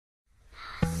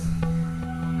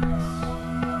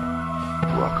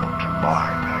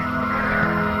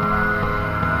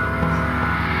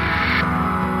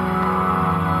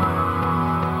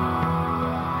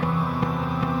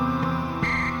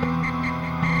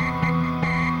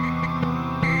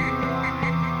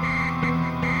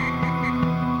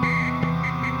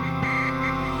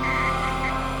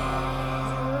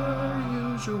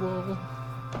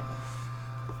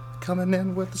coming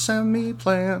in with the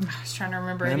semi-plan. I was trying to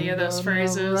remember any of those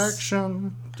phrases.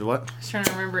 Direction. Do what? I was trying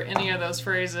to remember any of those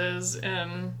phrases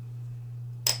in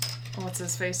what's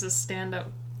his face's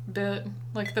stand-up bit,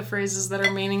 like the phrases that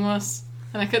are meaningless,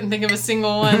 and I couldn't think of a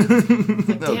single one.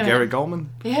 Like, no, Gary Goldman?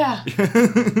 Yeah. I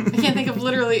can't think of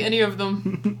literally any of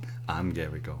them. I'm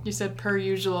Gary Goldman. You said per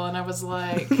usual, and I was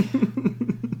like, what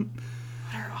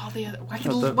are all the other... Why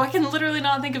can literally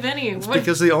not think of any? It's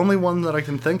because the only one that I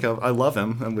can think of, I love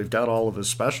him, and we've got all of his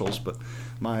specials, but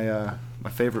my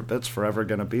favorite bit's forever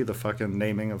going to be the fucking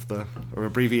naming of the, or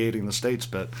abbreviating the states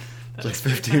bit. It's like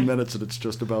 15 minutes and it's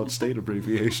just about state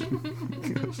abbreviation.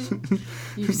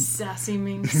 You sassy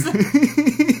minx. It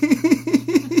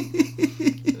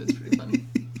was pretty funny.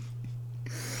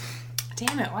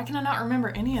 Damn it, why can I not remember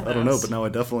any of those? I don't know, but now I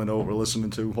definitely know what we're listening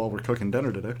to while we're cooking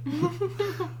dinner today.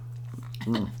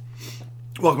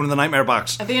 Welcome to the Nightmare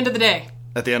Box. At the end of the day.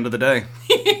 At the end of the day.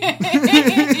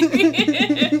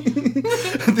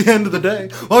 At the end of the day.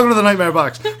 Welcome to the Nightmare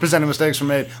Box. Presenting Mistakes Were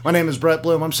Made. My name is Brett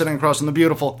Bloom. I'm sitting across from the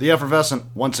beautiful, the effervescent,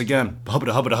 once again,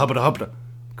 hubba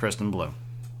Kristen Bloom.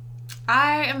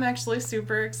 I am actually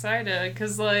super excited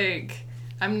because, like,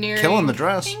 I'm nearing... Killing the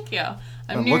dress. Thank you.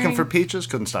 I'm looking for peaches.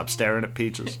 Couldn't stop staring at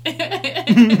peaches.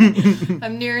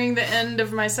 I'm nearing the end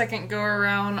of my second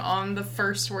go-around on the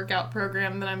first workout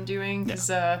program that I'm doing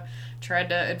because tried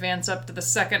to advance up to the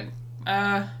second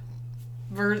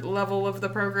level of the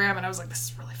program, and I was like,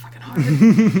 this is really fucking hard.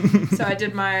 So I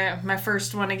did my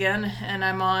first one again, and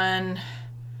I'm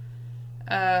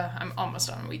almost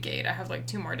on week 8. I have like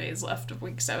 2 more days left of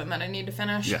week 7 that I need to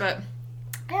finish. Yeah. But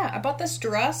yeah, I bought this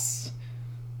dress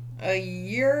a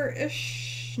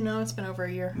year-ish. No, it's been over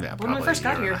a year. Yeah, when we first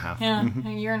got here. Yeah, Mm-hmm.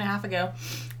 a year and a half ago.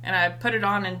 And I put it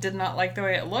on and did not like the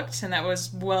way it looked, and that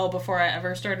was well before I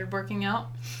ever started working out.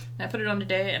 And I put it on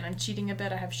today, and I'm cheating a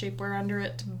bit. I have shapewear under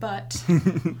it, but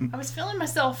I was feeling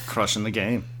myself. Crushing the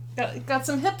game. Got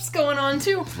some hips going on,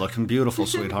 too. Looking beautiful,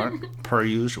 sweetheart. Per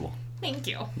usual. Thank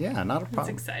you. Yeah, not a problem. I was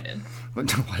excited. Why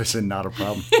did I say not a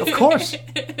problem? Of course.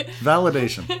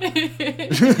 Validation.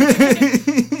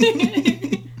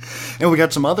 And we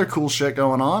got some other cool shit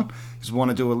going on. Just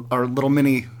want to do our little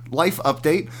mini life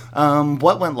update.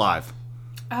 What went live?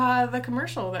 The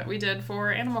commercial that we did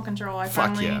for Animal Control.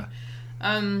 Fuck yeah.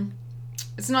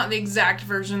 It's not the exact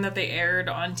version that they aired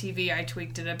on TV. I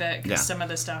tweaked it a bit because some of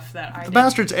the stuff that I The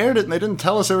bastards aired it and they didn't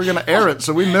tell us they were going to air it,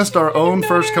 so we missed our own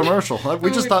first commercial. We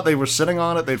just thought they were sitting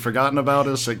on it. They'd forgotten about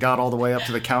us. It got all the way up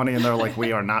to the county and they're like,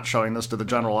 we are not showing this to the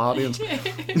general audience.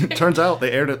 Turns out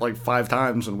they aired it like 5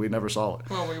 times and we never saw it.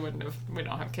 Well, we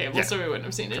don't have cable, so we wouldn't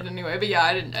have seen it anyway. But yeah,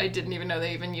 I didn't even know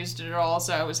they even used it at all,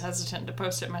 so I was hesitant to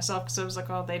post it myself because I was like,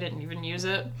 oh, they didn't even use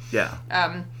it. Yeah.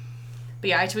 But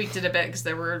yeah, I tweaked it a bit because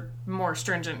there were more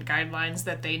stringent guidelines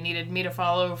that they needed me to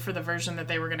follow for the version that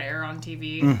they were going to air on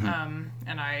TV. Mm-hmm.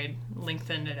 And I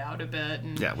lengthened it out a bit.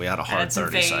 And yeah, we had a hard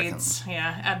 30 seconds.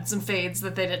 Yeah, added some fades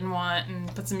that they didn't want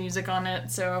and put some music on it.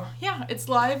 So yeah, it's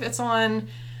live. It's on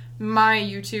my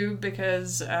YouTube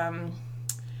because...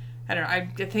 I don't know, I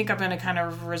think I'm going to kind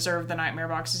of reserve the Nightmare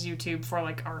Box's YouTube for,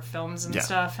 like, our films and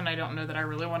stuff, and I don't know that I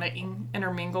really want to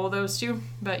intermingle those two.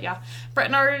 But, yeah, Brett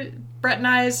and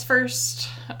I's first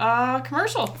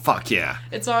commercial. Fuck yeah.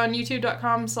 It's on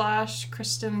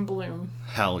youtube.com/Kristen Bloom.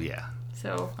 Hell yeah.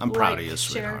 So, I'm proud of you,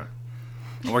 sweetheart.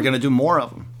 And we're going to do more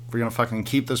of them. We're going to fucking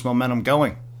keep this momentum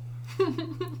going.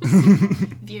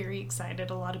 Very excited.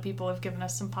 A lot of people have given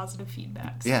us some positive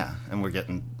feedback. So. Yeah, and we're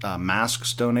getting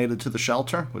masks donated to the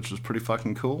shelter, which was pretty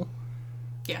fucking cool.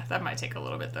 Yeah, that might take a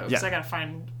little bit, though, because I gotta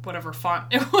find whatever font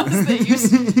it was they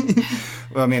used.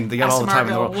 Well, I mean, they got all the time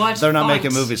in the world. They're not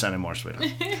making movies anymore,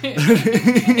 sweetheart.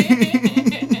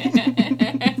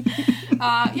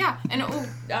 Yeah,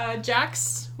 and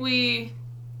Jax,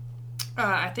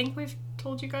 I think we've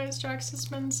told you guys Jax has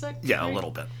been sick. Yeah, right? A little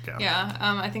bit. Yeah.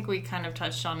 I think we kind of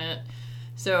touched on it.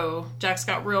 So Jax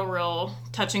got real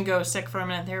touch and go sick for a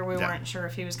minute there. We weren't sure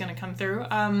if he was going to come through.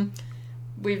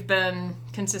 We've been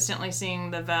consistently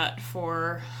seeing the vet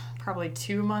for probably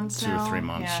 2 months now. 2 or 3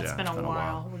 months. Yeah, it's been a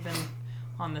while. We've been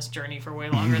on this journey for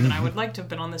way longer than I would like to have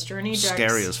been on this journey. Jax,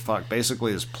 scary as fuck.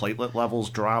 Basically, his platelet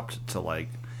levels dropped to like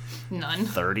none.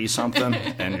 30 something,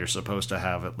 and you're supposed to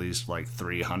have at least like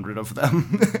 300 of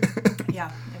them. Yeah,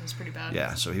 it was pretty bad.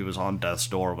 Yeah, so he was on death's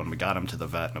door when we got him to the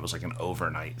vet, and it was like an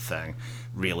overnight thing.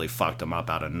 Really fucked him up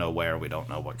out of nowhere. We don't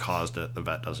know what caused it. The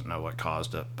vet doesn't know what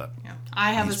caused it, but yeah.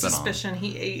 I have a suspicion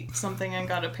he ate something and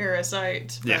got a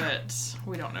parasite, but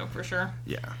we don't know for sure.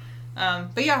 Yeah.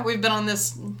 But yeah, we've been on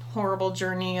this horrible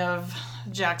journey of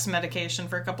Jack's medication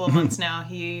for a couple of months now.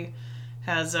 He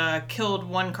has killed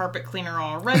one carpet cleaner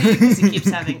already because he keeps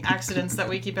having accidents that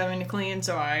we keep having to clean.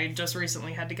 So I just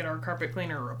recently had to get our carpet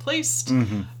cleaner replaced.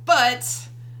 Mm-hmm. But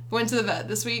went to the vet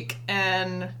this week,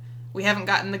 and we haven't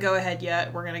gotten the go-ahead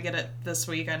yet. We're going to get it this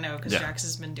week, I know, because Jax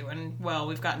has been doing well.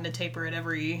 We've gotten to taper at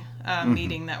every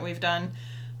meeting that we've done.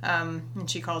 And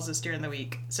she calls us during the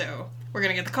week. So we're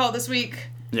going to get the call this week.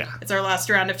 Yeah. It's our last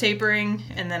round of tapering,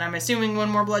 and then I'm assuming one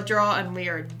more blood draw, and we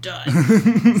are done.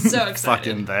 So excited.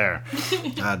 Fucking there.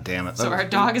 God damn it. So our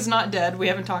dog is not dead. We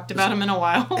haven't talked about him in a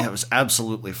while. Yeah, it was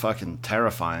absolutely fucking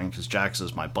terrifying, because Jax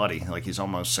is my buddy. Like, he's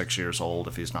almost 6 years old,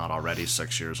 if he's not already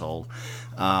 6 years old.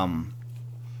 Like,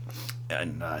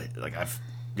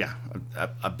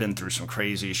 I've been through some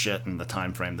crazy shit in the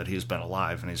time frame that he's been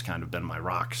alive, and he's kind of been my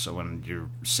rock. So when you're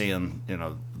seeing,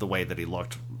 the way that he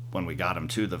looked when we got him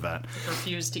to the vet,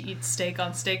 refused to eat steak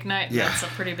on steak night. Yeah. That's a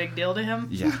pretty big deal to him.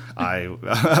 Yeah, I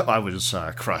was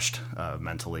crushed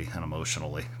mentally and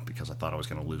emotionally, because I thought I was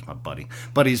going to lose my buddy.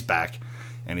 But he's back,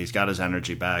 and he's got his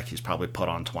energy back. He's probably put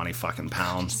on 20 fucking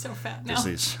pounds. He's so fat now. Just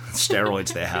these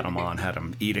steroids they had him on, had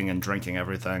him eating and drinking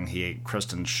everything. He ate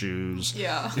Kristen's shoes.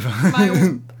 Yeah,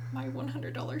 my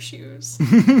 $100 shoes.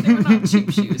 They were not cheap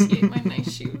shoes. He ate my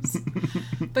nice shoes.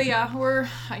 But yeah,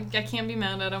 I can't be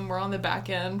mad at him. We're on the back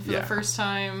end for the first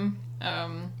time.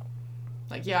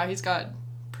 He's got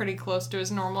pretty close to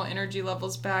his normal energy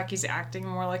levels back. He's acting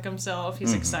more like himself.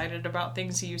 He's excited about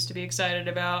things he used to be excited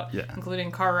about, including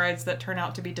car rides that turn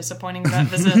out to be disappointing vet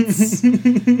visits.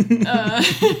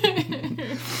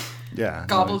 Yeah.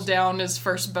 Gobbled down his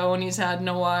first bone he's had in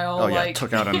a while. Oh, yeah,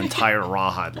 took out an entire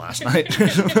rawhide last night.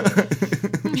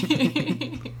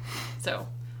 So,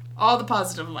 all the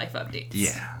positive life updates.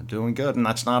 Yeah, doing good, and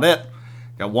that's not it.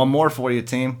 Got one more for you,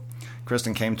 team.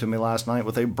 Kristen came to me last night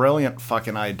with a brilliant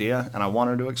fucking idea, and I want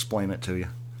her to explain it to you.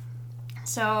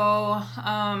 So,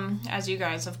 as you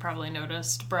guys have probably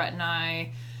noticed, Brett and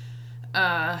I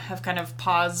have kind of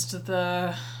paused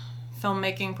the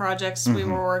filmmaking projects we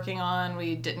were working on.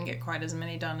 We didn't get quite as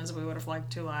many done as we would have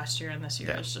liked to last year, and this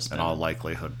year has just been... in all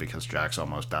likelihood, because Jax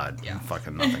almost died. Yeah.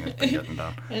 Fucking nothing has been getting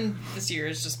done. And this year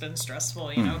has just been stressful,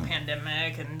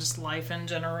 pandemic and just life in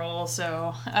general,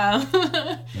 so...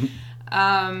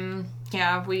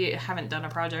 we haven't done a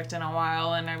project in a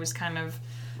while, and I was kind of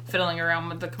fiddling around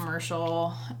with the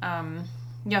commercial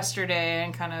yesterday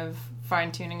and kind of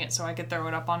fine-tuning it so I could throw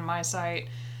it up on my site,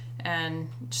 and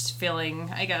just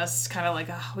feeling, I guess, kind of like,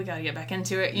 we gotta get back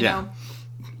into it, you know?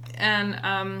 And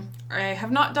I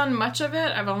have not done much of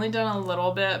it. I've only done a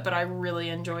little bit, but I really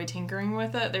enjoy tinkering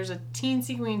with it. There's a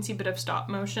teensy-weensy bit of stop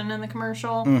motion in the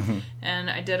commercial, and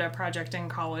I did a project in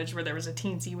college where there was a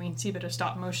teensy-weensy bit of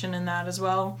stop motion in that as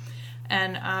well.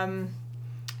 And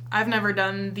I've never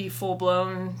done the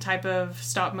full-blown type of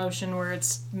stop motion where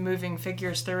it's moving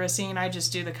figures through a scene. I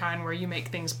just do the kind where you make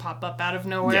things pop up out of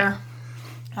nowhere. Yeah.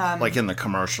 Like in the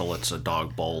commercial, it's a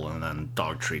dog bowl, and then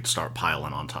dog treats start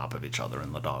piling on top of each other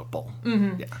in the dog bowl.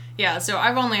 Mm-hmm. Yeah, so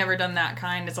I've only ever done that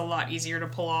kind. It's a lot easier to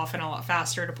pull off and a lot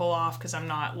faster to pull off because I'm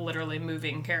not literally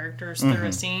moving characters through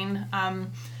a scene.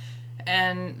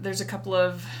 And there's a couple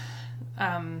of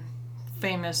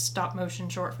famous stop-motion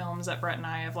short films that Brett and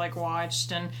I have,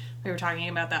 watched, and we were talking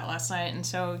about that last night. And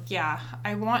so,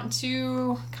 I want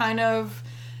to kind of...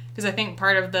 Because I think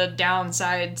part of the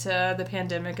downside to the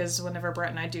pandemic is whenever Brett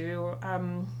and I do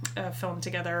a film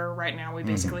together right now, we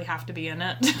basically have to be in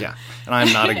it. Yeah, and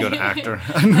I'm not a good actor.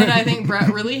 And I think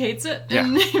Brett really hates it.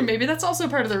 And maybe that's also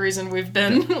part of the reason we've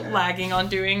been lagging on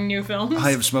doing new films.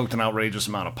 I have smoked an outrageous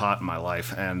amount of pot in my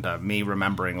life, and me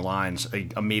remembering lines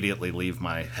immediately leave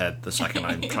my head the second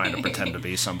I'm trying to pretend to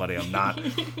be somebody I'm not.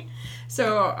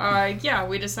 So,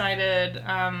 we decided...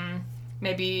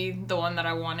 maybe the one that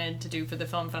I wanted to do for the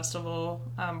film festival,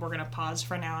 we're going to pause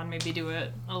for now and maybe do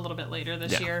it a little bit later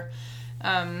this year.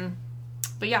 But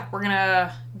we're going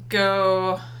to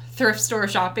go thrift store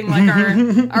shopping like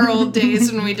our old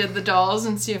days when we did the dolls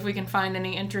and see if we can find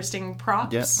any interesting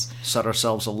props. Yeah, set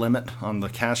ourselves a limit on the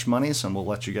cash monies, and we'll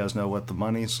let you guys know what the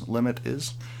money's limit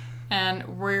is.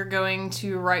 And we're going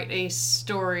to write a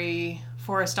story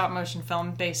for a stop-motion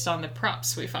film based on the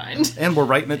props we find. And we're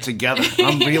writing it together.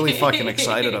 I'm really fucking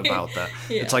excited about that.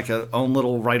 Yeah. It's like a own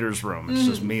little writer's room. It's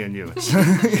just me and you. So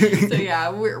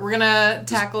we're going to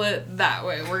tackle it that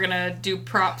way. We're going to do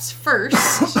props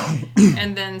first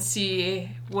and then see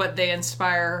what they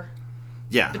inspire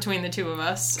between the two of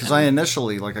us. Because I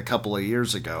initially, a couple of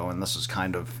years ago, and this is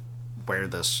kind of where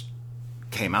this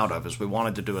came out of, is we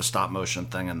wanted to do a stop motion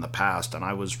thing in the past, and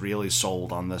I was really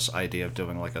sold on this idea of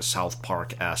doing a South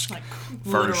Park-esque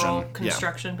version,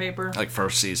 construction paper,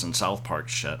 first season South Park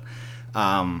shit.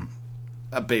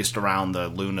 based around the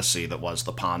lunacy that was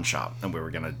the pawn shop, and we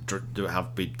were gonna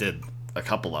we did a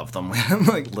couple of them. We had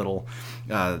like little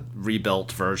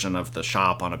rebuilt version of the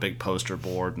shop on a big poster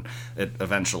board, and it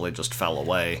eventually just fell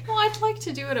away. Well, I'd like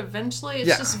to do it eventually. It's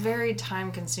Yeah. just very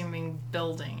time consuming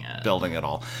building it. Building it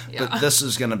all. Yeah. But this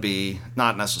is going to be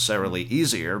not necessarily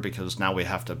easier, because now we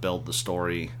have to build the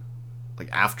story like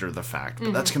after the fact.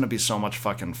 But that's going to be so much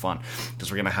fucking fun,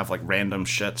 because we're going to have like random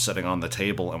shit sitting on the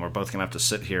table, and we're both going to have to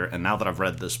sit here. And now that I've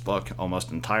read this book almost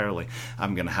entirely,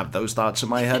 I'm going to have those thoughts in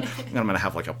my head, and I'm going to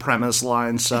have like a premise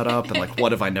line set up, and like,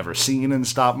 what have I never seen in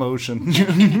stop motion?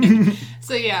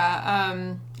 So yeah,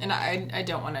 and I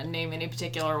don't want to name any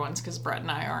particular ones, because Brett and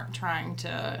I aren't trying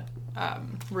to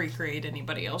recreate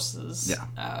anybody else's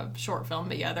short film.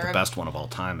 But yeah, they're The best one of all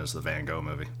time is the Van Gogh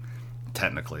movie.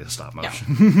 Technically a stop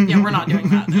motion. Yeah. Yeah, we're not doing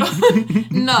that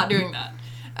though. Not doing that.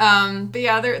 But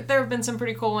yeah, there have been some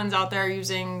pretty cool ones out there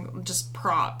using just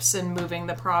props and moving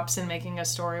the props and making a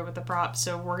story with the props.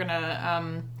 So we're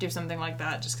gonna do something like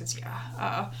that, just because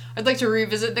I'd like to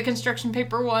revisit the construction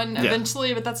paper one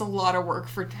eventually, but that's a lot of work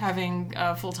for having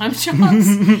full-time jobs.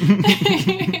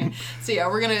 So yeah,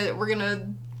 we're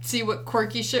gonna see what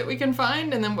quirky shit we can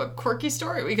find, and then what quirky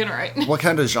story we can write. What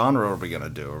kind of genre are we going to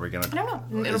do? Are we going to... I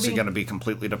don't know. Is it going to be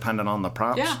completely dependent on the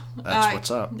props? Yeah. That's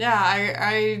what's up.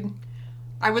 Yeah,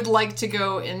 I would like to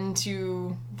go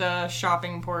into the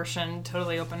shopping portion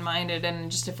totally open-minded, and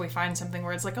just if we find something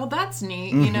where it's like, oh, that's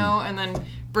neat, you know, and then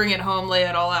bring it home, lay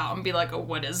it all out, and be like, oh,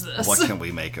 what is this? What can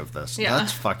we make of this? Yeah.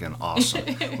 That's fucking awesome.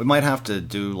 We might have to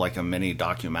do like a mini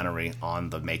documentary on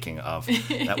the making of.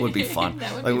 That would be fun.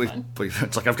 That would be fun.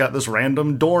 It's like, I've got this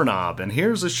random doorknob, and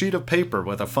here's a sheet of paper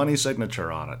with a funny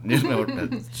signature on it. You know,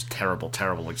 it's terrible,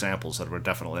 terrible examples that we're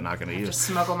definitely not going to use. Just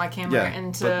smuggle my camera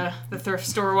into the thrift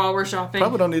store while we're shopping.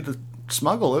 Probably don't need to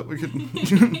smuggle it. We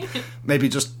could maybe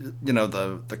just, you know,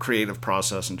 the creative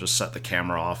process, and just set the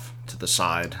camera off to the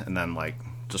side, and then like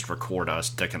just record us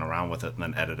dicking around with it, and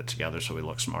then edit it together so we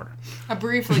look smarter. I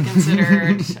briefly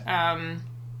considered,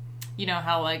 you know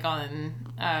how like on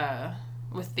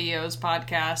with Theo's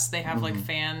podcast they have like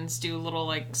fans do little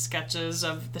like sketches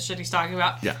of the shit he's talking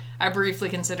about. Yeah. I briefly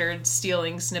considered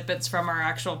stealing snippets from our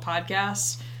actual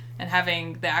podcast and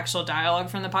having the actual dialogue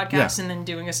from the podcast, and then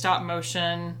doing a stop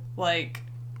motion like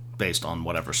Based on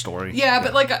whatever story. yeah,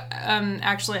 but like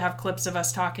actually have clips of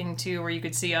us talking too, where you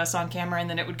could see us on camera, and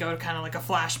then it would go to kind of like a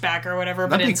flashback or whatever,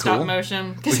 That'd but be in stop cool.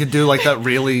 motion. We could do like that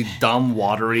really dumb,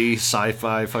 watery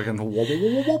sci-fi fucking whoop, whoop,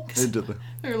 whoop, whoop into the...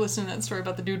 We were listening to that story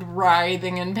about the dude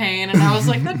writhing in pain, and I was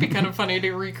like, that'd be kind of funny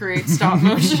to recreate stop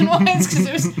motion wise, because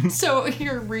it was so,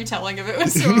 your retelling of it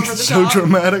was so over the so top.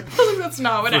 dramatic. I was like, that's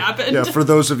not what happened. Yeah, for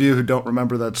those of you who don't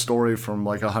remember that story from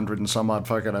like 100 and some odd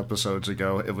fucking episodes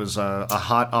ago, it was a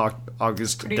hot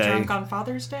August Pretty day. drunk on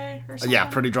Father's Day or something? Yeah,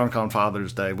 pretty drunk on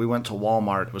Father's Day. We went to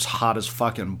Walmart. It was hot as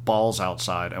fucking balls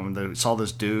outside, and we saw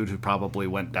this dude who probably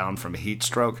went down from a heat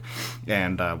stroke,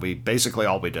 and we basically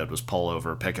all we did was pull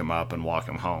over, pick him up, and walk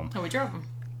him home. Oh, we drove him.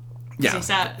 Yeah, He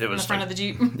sat it in the was front like- of the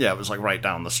Jeep. Yeah, it was like right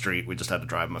down the street. We just had to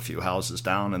drive him a few houses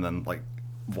down, and then like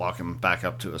walk him back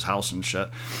up to his house and shit.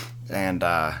 And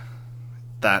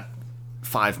that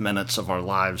 5 minutes of our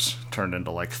lives turned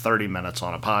into like 30 minutes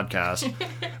on a podcast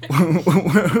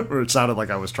where it sounded like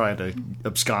I was trying to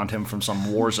abscond him from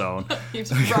some war zone. He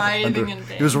was writhing in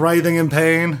pain. He was writhing in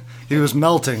pain. He was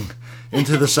melting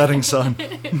into the setting sun.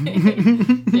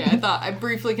 Yeah, I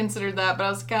briefly considered that, but I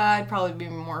was like, it'd probably be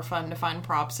more fun to find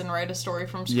props and write a story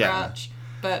from scratch.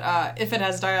 But if it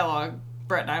has dialogue,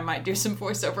 Brett and I might do some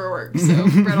voiceover work, so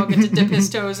Brett will get to dip his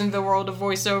toes into the world of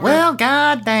voiceover. Well,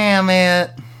 god damn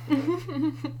it.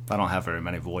 I don't have very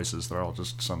many voices. They're all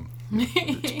just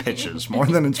it's pitches more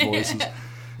than it's voices.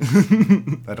 I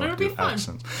don't It'll be do fun.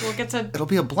 accents. We'll get to It'll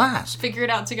be a blast. figure it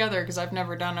out together, because I've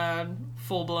never done a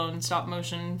full-blown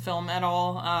stop-motion film at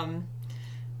all.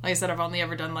 Like I said, I've only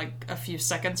ever done like a few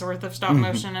seconds worth of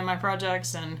stop-motion in my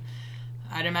projects, and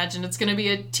I'd imagine it's going to be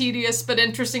a tedious but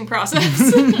interesting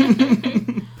process.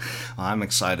 I'm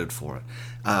excited for it.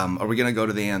 Are we going to go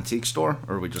to the antique store,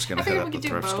 or are we just going I to hit figured up we the could do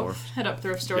thrift both. store? Hit up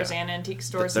thrift stores Yeah. and antique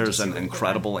stores. and There's just see an what we can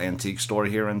incredible antique store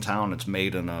here in town. It's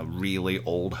made in a really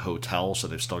old hotel, so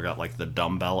they've still got like the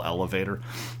dumbbell elevator.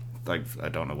 Like, I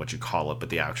don't know what you call it,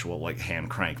 but the actual like hand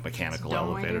crank mechanical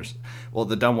Dumbwaiter? elevators. Well,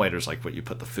 the dumbwaiter's like what you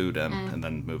put the food in and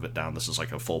then move it down. This is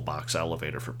like a full box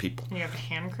elevator for people. find. You have to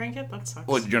hand crank it? That sucks.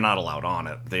 Well, you're not allowed on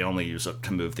it. They only use it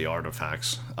to move the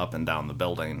artifacts up and down the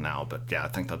building now. But yeah, I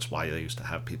think that's why they used to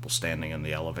have people standing in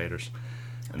the elevators.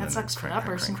 And That sucks for that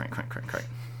person. Crank.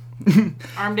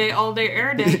 Arm day, all day,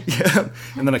 air day. Yeah.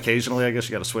 And then occasionally, I guess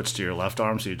you got to switch to your left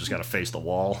arm, so you just got to face the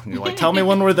wall. And you're like, tell me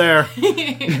when we're there. So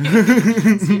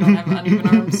you don't have uneven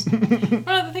arms.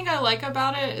 Well, the thing I like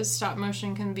about it is stop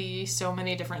motion can be so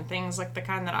many different things. Like the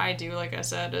kind that I do, like I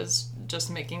said, is just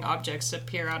making objects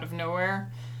appear out of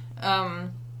nowhere.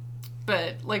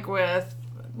 But like with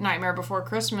Nightmare Before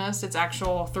Christmas, it's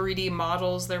actual 3D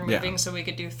models they're moving, so we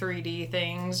could do 3D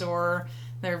things. Or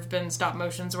there have been stop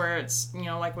motions where it's, you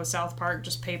know, like with South Park,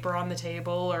 just paper on the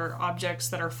table or objects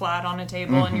that are flat on a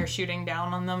table and you're shooting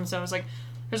down on them. So I was like,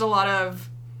 there's a lot of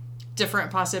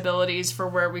different possibilities for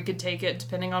where we could take it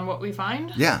depending on what we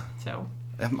find. Yeah. So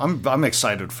I'm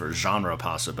excited for genre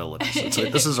possibilities. It's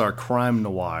like, this is our crime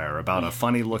noir about a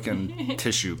funny-looking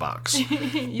tissue box.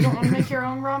 You don't want to make your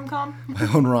own rom-com?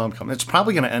 My own rom-com. It's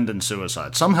probably going to end in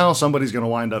suicide. Somehow somebody's going to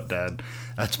wind up dead.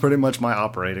 That's pretty much my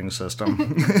operating system.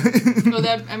 Well,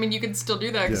 I mean, you could still do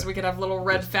that because we could have little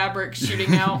red fabric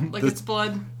shooting out like it's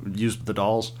blood. Use the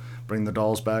dolls. Bring the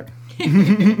dolls back.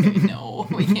 No,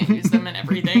 we can't use them in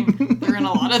everything. They're in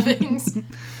a lot of things.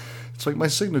 It's like my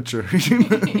signature.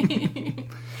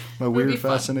 My weird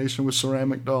fascination with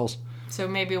ceramic dolls. So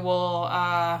maybe we'll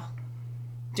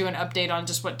do an update on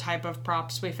just what type of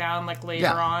props we found, like later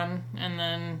on, and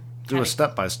then do a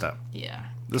step-by-step. Yeah.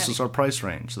 This is our price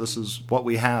range. This is what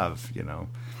we have, you know.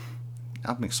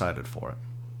 I'm excited for it.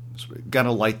 So we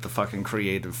gotta light the fucking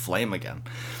creative flame again.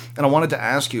 And I wanted to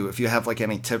ask you if you have like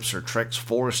any tips or tricks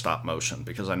for stop motion,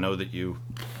 because I know that you,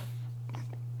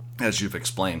 as you've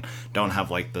explained, don't have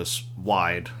like this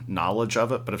wide knowledge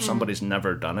of it, but if somebody's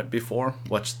never done it before,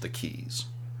 what's the keys?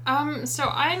 So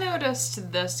I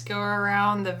noticed this go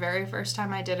around the very first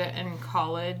time I did it in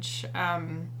college.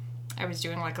 I was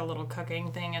doing like a little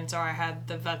cooking thing, and so I had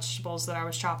the vegetables that I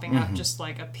was chopping up just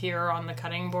like appear on the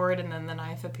cutting board, and then the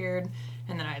knife appeared,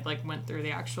 and then I like went through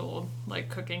the actual like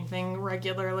cooking thing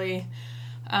regularly.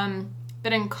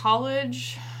 But in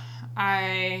college,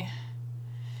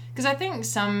 because I think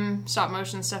some stop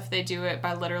motion stuff, they do it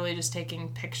by literally just taking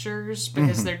pictures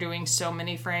because they're doing so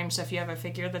many frames. So if you have a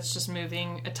figure that's just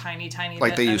moving a tiny bit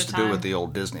like they used to do with the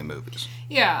old Disney movies.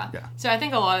 Yeah. So I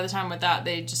think a lot of the time with that,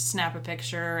 they just snap a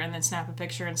picture and then snap a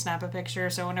picture and snap a picture.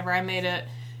 So whenever I made it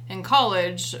in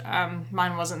college,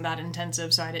 mine wasn't that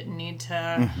intensive, so I didn't need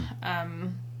to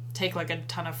take like a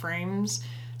ton of frames.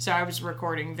 So I was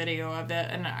recording video of it,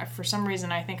 and for some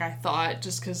reason I think I thought,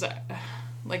 just because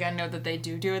like I know that they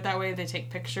do it that way, they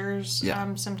take pictures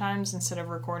sometimes instead of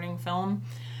recording film.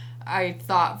 I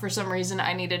thought for some reason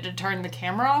I needed to turn the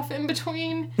camera off in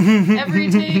between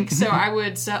every take, so I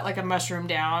would set like a mushroom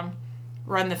down,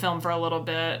 run the film for a little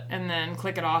bit, and then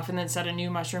click it off, and then set a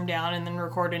new mushroom down, and then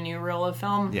record a new reel of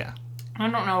film. Yeah. I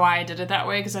don't know why I did it that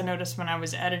way, because I noticed when I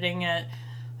was editing it,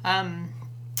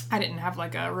 I didn't have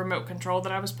like a remote control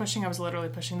that I was pushing. I was literally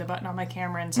pushing the button on my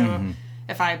camera, and so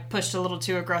if I pushed a little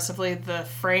too aggressively, the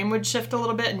frame would shift a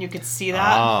little bit, and you could see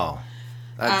that. Oh,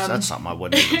 that's something I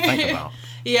wouldn't even think about.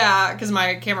 Yeah, because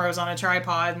my camera was on a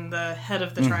tripod, and the head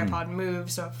of the tripod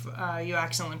moved, so if you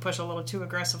accidentally push a little too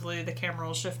aggressively, the camera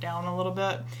will shift down a little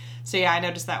bit. So yeah, I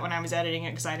noticed that when I was editing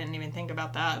it, because I didn't even think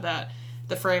about that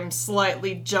the frame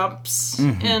slightly jumps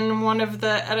in one of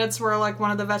the edits where like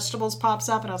one of the vegetables pops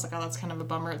up, and I was like, oh, that's kind of a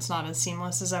bummer. It's not as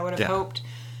seamless as I would have hoped.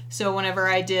 So whenever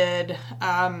I did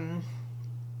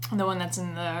the one that's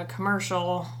in the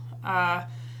commercial, I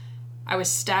was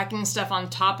stacking stuff on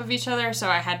top of each other, so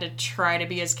I had to try to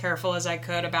be as careful as I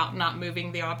could about not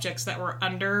moving the objects that were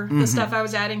under the stuff I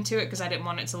was adding to it, because I didn't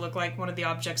want it to look like one of the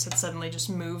objects had suddenly just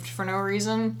moved for no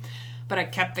reason. But I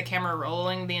kept the camera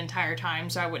rolling the entire time,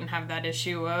 so I wouldn't have that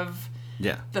issue of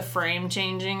the frame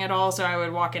changing at all. So I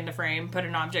would walk into frame, put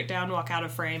an object down, walk out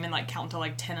of frame, and like count to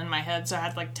like 10 in my head. So I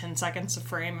had like 10 seconds of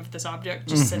frame of this object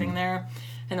just sitting there.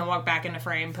 And then walk back into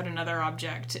frame, put another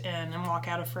object in, and walk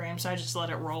out of frame. So I just let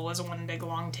it roll as one big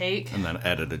long take. And then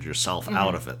edited yourself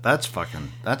out of it.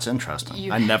 That's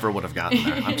interesting. I never would have gotten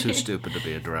there. I'm too stupid to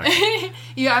be a director.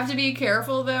 You have to be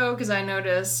careful, though, because I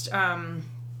noticed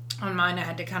on mine I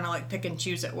had to kind of like pick and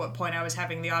choose at what point I was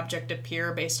having the object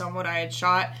appear based on what I had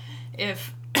shot.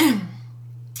 If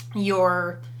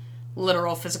your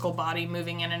literal physical body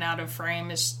moving in and out of frame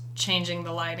is changing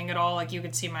the lighting at all, like you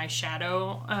could see my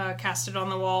shadow casted on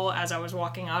the wall as I was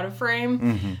walking out of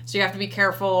frame. So you have to be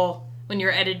careful when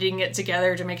you're editing it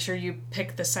together to make sure you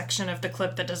pick the section of the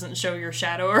clip that doesn't show your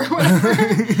shadow or whatever,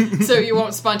 so you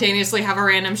won't spontaneously have a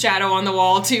random shadow on the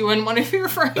wall too in one of your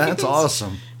frames. That's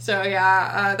awesome. So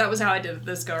yeah, that was how I did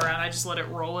this go around. I just let it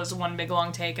roll as one big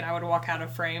long take, and I would walk out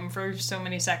of frame for so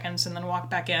many seconds and then walk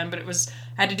back in. But I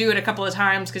had to do it a couple of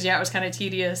times because it was kind of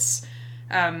tedious.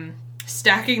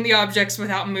 stacking the objects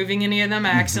without moving any of them.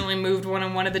 I accidentally moved one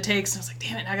on one of the takes. And I was like,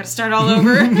 damn it, I gotta start all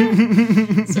over.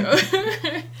 So,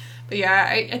 but yeah,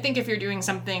 I think if you're doing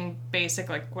something basic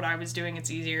like what I was doing,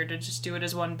 it's easier to just do it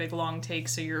as one big long take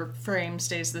so your frame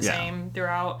stays the same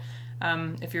throughout.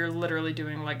 If you're literally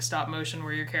doing like stop motion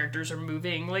where your characters are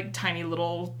moving like tiny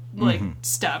little like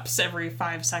steps every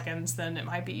 5 seconds, then it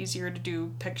might be easier to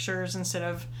do pictures instead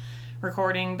of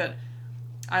recording. But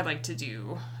I like to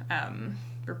do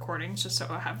recordings just so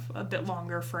I have a bit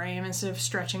longer frame instead of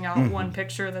stretching out one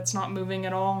picture that's not moving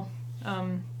at all. But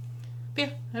yeah,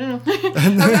 I don't know.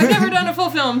 I've never done a full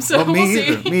film, so we'll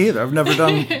see. Me either. I've never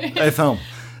done a film.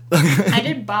 I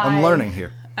did buy... I'm learning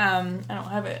here. I don't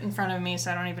have it in front of me,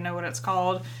 so I don't even know what it's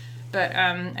called. But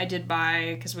I did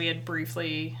buy, because we had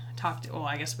briefly talked... Well,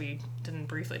 I guess we didn't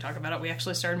briefly talk about it. We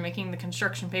actually started making the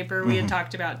construction paper. We had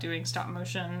talked about doing stop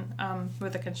motion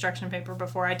with the construction paper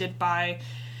before. I did buy...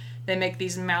 They make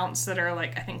these mounts that are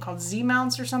like, I think called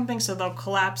Z-mounts or something, so they'll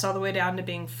collapse all the way down to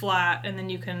being flat, and then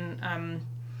you can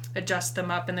adjust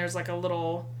them up, and there's like a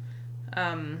little...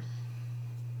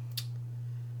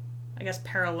 I guess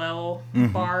parallel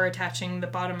bar attaching the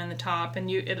bottom and the top, and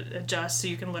it adjusts so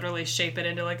you can literally shape it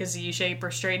into like a Z shape or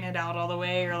straighten it out all the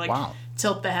way or like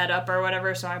tilt the head up or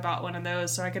whatever. So I bought one of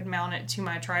those so I could mount it to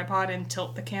my tripod and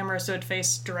tilt the camera so it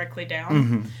faced directly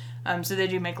down. So they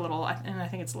do make little, and I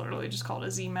think it's literally just called a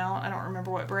Z mount. I don't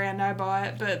remember what brand I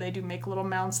bought, but they do make little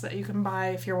mounts that you can buy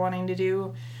if you're wanting to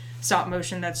do stop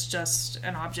motion that's just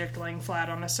an object laying flat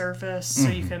on a surface. So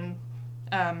you can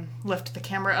lift the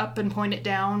camera up and point it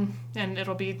down, and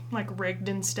it'll be like rigged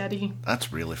and steady.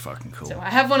 That's really fucking cool. So I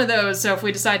have one of those. So if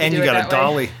we decide to do it that way, and you got a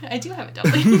dolly. I do have a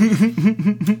dolly.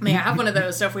 Yeah, I have one of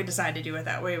those. So if we decide to do it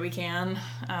that way, we can.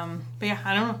 But yeah,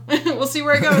 I don't know. We'll see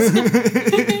where it goes.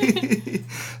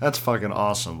 That's fucking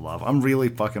awesome, love. I'm really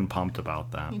fucking pumped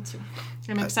about that. Me too.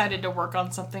 I'm excited to work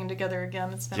on something together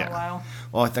again. It's been a while.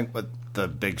 Well, I think what the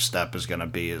big step is going to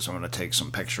be is I'm going to take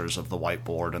some pictures of the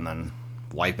whiteboard and then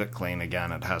wipe it clean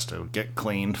again. It has to get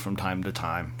cleaned from time to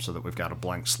time so that we've got a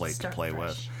blank slate to play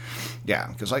with. Yeah,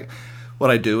 because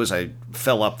what I do is I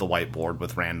fill up the whiteboard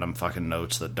with random fucking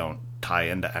notes that don't tie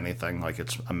into anything, like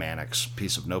it's a Mannix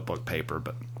piece of notebook paper,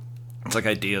 but it's like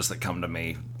ideas that come to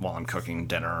me while I'm cooking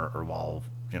dinner or while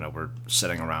we're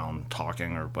sitting around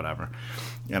talking or whatever,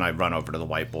 and I run over to the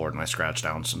whiteboard and I scratch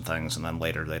down some things, and then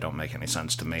later they don't make any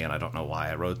sense to me and I don't know why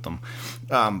I wrote them.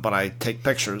 But I take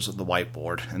pictures of the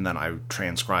whiteboard and then I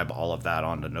transcribe all of that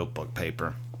onto notebook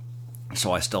paper.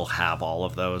 So I still have all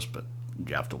of those, but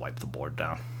you have to wipe the board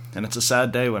down. And it's a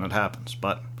sad day when it happens,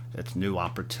 but it's new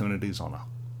opportunities on a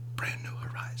brand new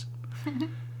horizon.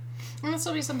 And this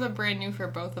will be something brand new for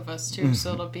both of us too,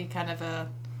 so it'll be kind of a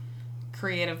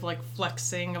creative like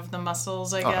flexing of the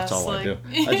muscles, I guess. That's all like... I do.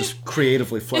 I just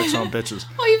creatively flex on bitches.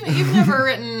 Well, you've never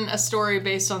written a story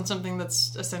based on something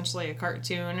that's essentially a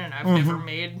cartoon, and I've never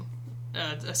made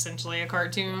essentially a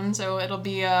cartoon, so it'll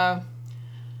be a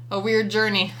weird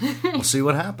journey. We'll see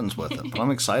what happens with it, but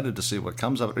I'm excited to see what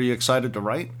comes of it. Are you excited to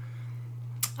write?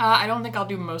 I don't think I'll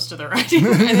do most of the writing.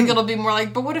 I think it'll be more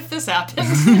like, but what if this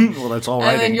happened? Well, that's all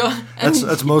writing.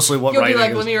 That's mostly what writing is. You'll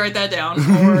be like, let me write that down,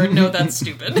 or no, that's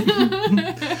stupid.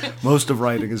 Most of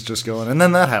writing is just going, and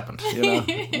then that happened.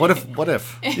 What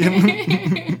if?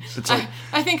 It's like,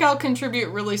 I think I'll contribute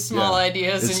really small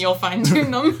ideas, and you'll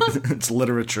fine-tune them. It's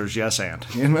literature's yes and,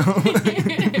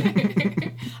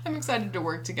 I'm excited to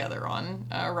work together on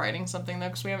writing something, though,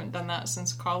 because we haven't done that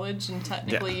since college, and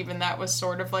technically even that was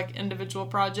sort of like individual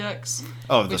projects.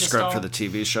 Oh, the script for the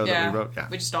TV show that we wrote? Yeah.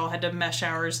 We just all had to mesh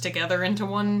ours together into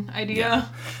one idea. Yeah.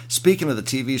 Speaking of the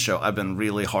TV show, I've been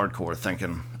really hardcore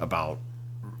thinking about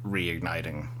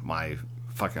reigniting my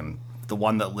the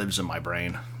one that lives in my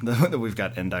brain, that we've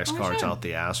got index cards out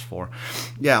the ass for.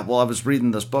 Yeah, well, I was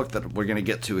reading this book that we're going to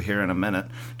get to here in a minute,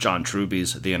 John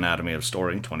Truby's The Anatomy of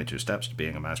Story, 22 Steps to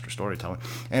Being a Master Storyteller,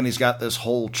 and he's got this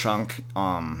whole chunk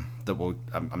I'm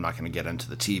not going to get into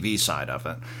the TV side of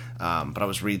it, but I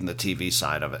was reading the TV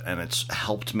side of it, and it's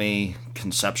helped me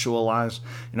conceptualize,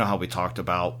 how we talked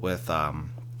about with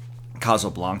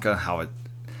Casablanca,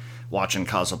 watching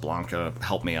Casablanca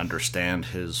helped me understand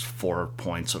his 4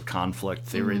 points of conflict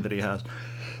theory that he has.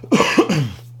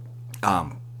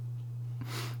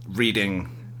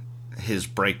 Reading his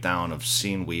breakdown of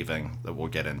scene weaving that we'll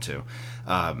get into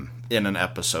in an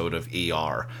episode of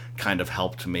ER kind of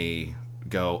helped me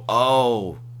go,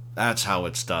 oh, that's how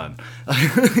it's done.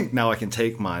 Now I can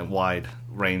take my wide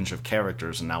range of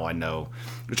characters, and now I know,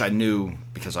 which I knew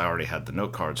because I already had the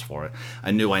note cards for it,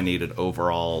 I knew I needed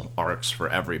overall arcs for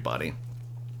everybody.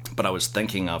 But but I was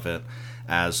thinking of it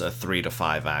as a 3 to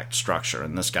 5 act structure.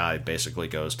 And this guy basically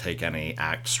goes, take any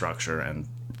act structure and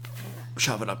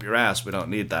shove it up your ass. We don't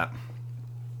need that.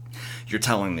 You're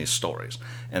telling these stories.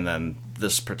 And then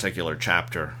this particular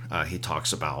chapter, he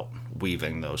talks about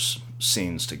weaving those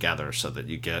scenes together so that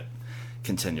you get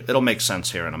continue. It'll make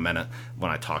sense here in a minute when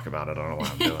I talk about it. I don't know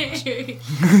why I'm doing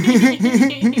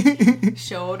this.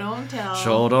 Show don't tell.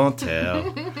 Show don't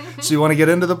tell. So you want to get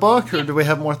into the book, or do we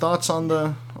have more thoughts on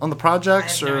the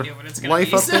projects or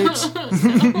life updates?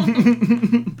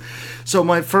 So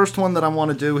my first one that I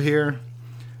want to do here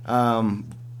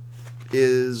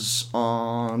is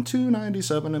on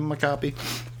 297 in my copy.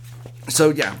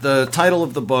 So yeah, the title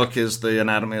of the book is The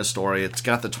Anatomy of Story. It's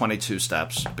got the 22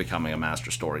 steps becoming a master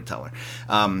storyteller.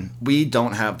 We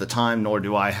don't have the time, nor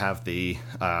do I have the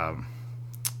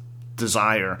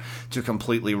desire to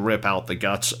completely rip out the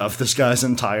guts of this guy's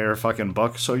entire fucking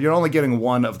book. So you're only getting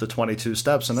one of the 22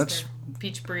 steps, and it's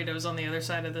peach burritos on the other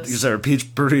side of this. Because there are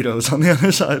peach burritos on the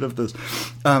other side of this.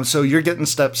 So you're getting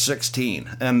step 16.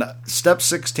 And step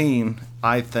 16,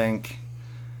 I think,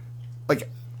 like,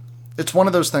 it's one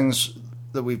of those things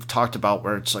that we've talked about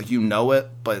where it's like you know it,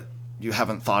 but you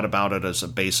haven't thought about it as a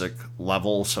basic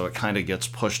level, so it kind of gets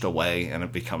pushed away and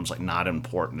it becomes like not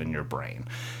important in your brain,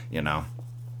 you know?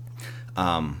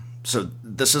 So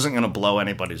this isn't going to blow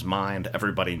anybody's mind.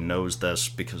 Everybody knows this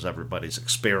because everybody's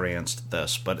experienced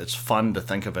this, but it's fun to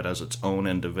think of it as its own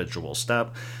individual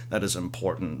step that is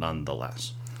important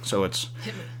nonetheless. So it's...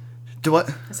 Hit me. Do what?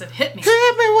 I said, hit me.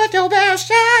 Hit me with your best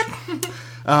shot!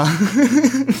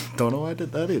 Don't know why I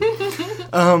did that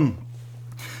either.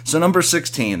 So number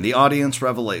 16, the audience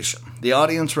revelation. The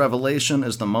audience revelation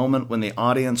is the moment when the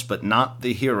audience, but not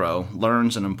the hero,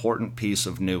 learns an important piece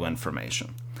of new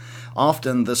information.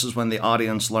 Often, this is when the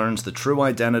audience learns the true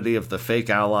identity of the fake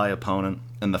ally opponent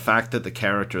and the fact that the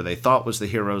character they thought was the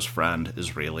hero's friend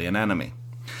is really an enemy.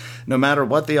 No matter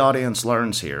what the audience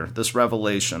learns here, this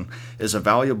revelation is a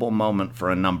valuable moment for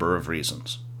a number of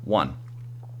reasons. 1.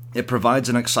 It provides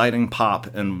an exciting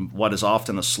pop in what is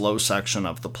often a slow section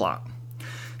of the plot.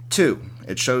 2.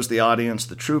 It shows the audience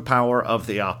the true power of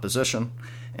the opposition.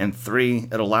 And 3.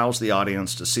 It allows the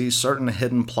audience to see certain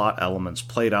hidden plot elements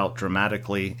played out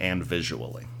dramatically and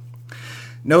visually.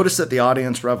 Notice that the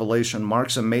audience revelation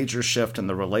marks a major shift in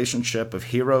the relationship of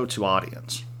hero to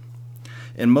audience.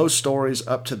 In most stories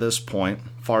up to this point,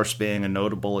 farce being a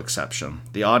notable exception,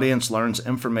 the audience learns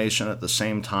information at the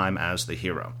same time as the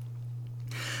hero.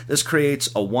 This creates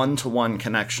a one-to-one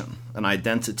connection, an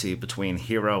identity between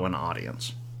hero and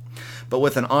audience. But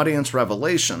with an audience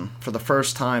revelation, for the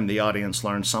first time the audience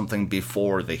learns something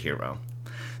before the hero.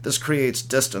 This creates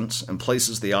distance and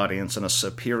places the audience in a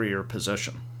superior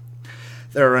position.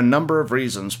 There are a number of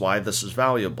reasons why this is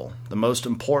valuable, the most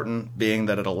important being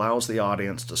that it allows the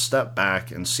audience to step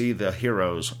back and see the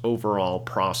hero's overall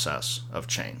process of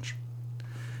change.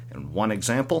 And one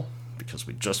example, because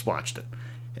we just watched it,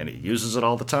 and he uses it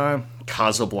all the time,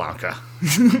 Casablanca.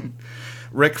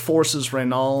 Rick forces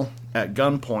Reynal at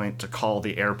gunpoint to call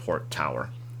the airport tower,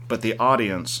 but the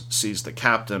audience sees the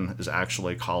captain is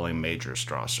actually calling Major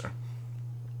Strasser.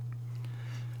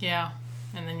 Yeah,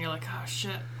 and then you're like, oh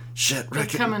shit. Shit, Rick,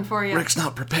 coming for you. Rick's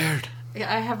not prepared.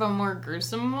 Yeah, I have a more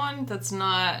gruesome one that's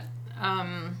not,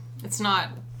 it's not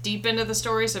deep into the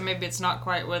story, so maybe it's not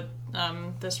quite what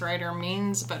this writer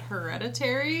means, but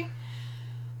Hereditary.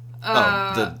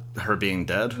 Her being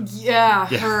dead? Yeah,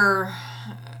 her...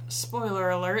 Spoiler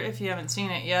alert if you haven't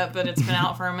seen it yet, but it's been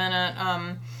out for a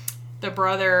minute. The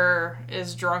brother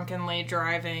is drunkenly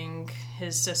driving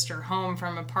his sister home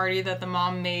from a party that the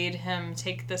mom made him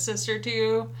take the sister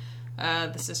to.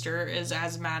 The sister is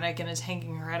asthmatic and is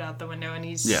hanging her head out the window, and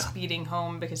he's speeding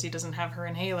home because he doesn't have her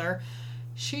inhaler.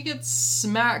 She gets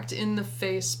smacked in the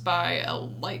face by a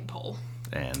light pole.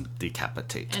 And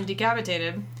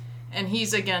decapitated. And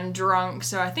he's, again, drunk,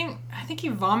 so I think he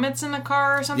vomits in the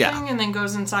car or something, and then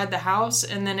goes inside the house,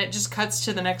 and then it just cuts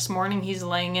to the next morning. He's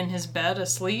laying in his bed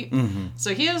asleep. Mm-hmm.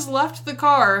 So he has left the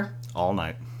car... all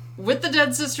night. ...with the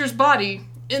dead sister's body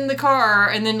in the car,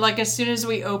 and then, like, as soon as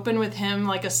we open with him,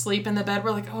 like, asleep in the bed,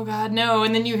 we're like, oh, God, no.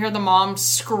 And then you hear the mom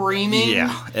screaming.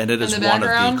 Yeah, and it is one of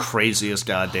the craziest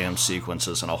goddamn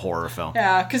sequences in a horror film.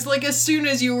 Yeah, because, like, as soon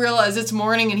as you realize it's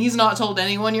morning and he's not told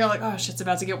anyone, you're like, oh, shit's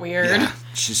about to get weird. Yeah,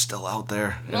 she's still out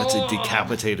there, and it's a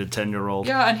decapitated 10-year-old.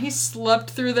 Yeah, and he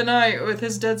slept through the night with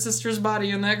his dead sister's body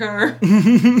in that car.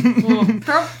 Well,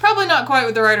 probably not quite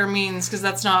what the writer means, because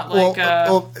that's not, like...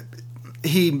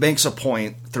 He makes a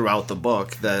point throughout the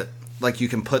book that, like, you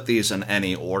can put these in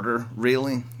any order,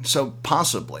 really. So,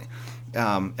 possibly.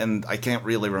 And I can't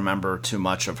really remember too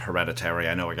much of Hereditary.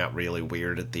 I know it got really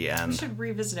weird at the I end. should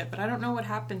revisit it, but I don't know what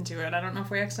happened to it. I don't know if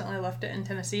we accidentally left it in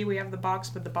Tennessee. We have the box,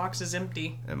 but the box is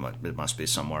empty. It must be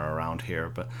somewhere around here,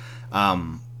 but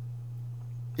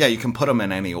yeah, you can put them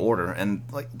in any order, and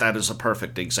like that is a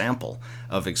perfect example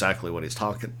of exactly what he's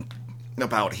talking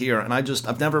about here. And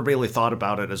I've never really thought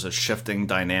about it as a shifting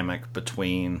dynamic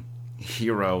between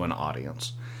hero and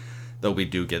audience, though we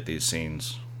do get these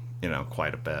scenes,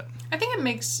 quite a bit. I think it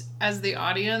makes, as the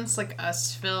audience, like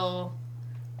us feel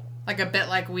like a bit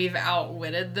like we've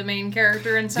outwitted the main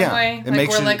character in some way. Like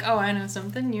we're like, oh, I know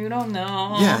something you don't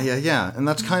know. Yeah. And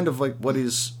that's kind of like what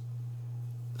he's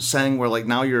saying, where like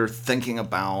now you're thinking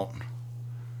about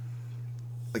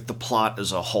like the plot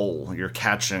as a whole. You're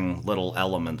catching little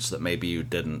elements that maybe you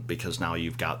didn't, because now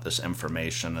you've got this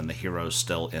information and the hero's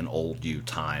still in old you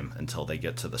time until they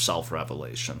get to the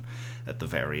self-revelation at the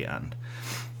very end.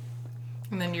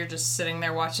 And then you're just sitting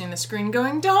there watching the screen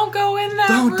going, don't go in that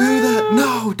room! Don't do that!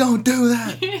 No, don't do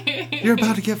that! You're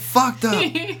about to get fucked up!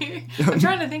 I'm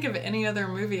trying to think of any other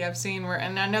movie I've seen where,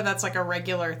 and I know that's like a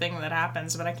regular thing that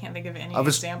happens, but I can't think of any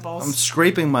examples. I'm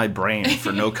scraping my brain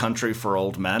for No Country for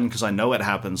Old Men, because I know it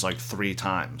happens like 3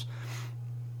 times.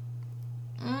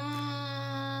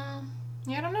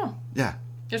 Yeah, I don't know. Yeah.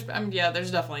 There's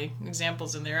definitely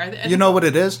examples in there. You know what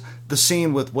it is? The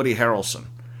scene with Woody Harrelson.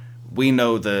 We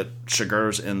know that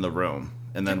Chigurh's in the room,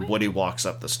 and then Woody walks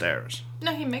up the stairs.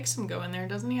 No, he makes him go in there,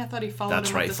 doesn't he? I thought he followed him up the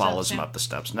steps. That's right, he follows him up the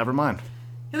steps. Never mind.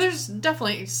 Yeah, there's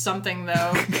definitely something,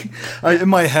 though. In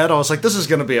my head, I was like, this is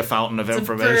going to be a fountain of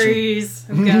information. Freeze.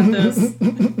 I've got this.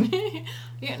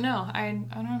 Yeah, no, I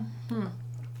don't...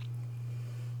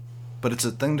 But it's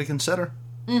a thing to consider.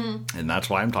 Mm-hmm. And that's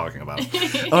why I'm talking about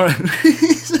it. All right.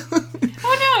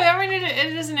 Oh, no, I mean,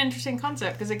 it is an interesting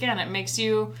concept, because, again, it makes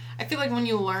you... I feel like when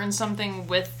you learn something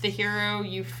with the hero,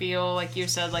 you feel, like you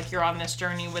said, like you're on this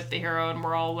journey with the hero, and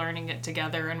we're all learning it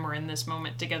together, and we're in this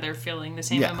moment together feeling the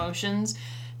same emotions.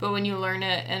 But when you learn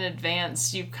it in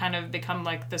advance, you kind of become,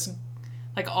 like, this,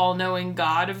 like, all-knowing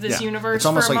god of this universe. It's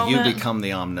almost like you become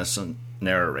the omniscient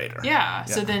narrator. Yeah,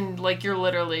 so then, like, you're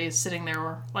literally sitting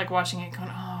there, like, watching it going,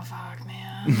 oh, fuck, man.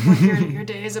 Like your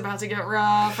day is about to get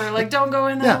rough, or like, don't go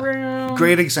in that room.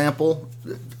 Great example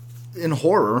in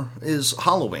horror is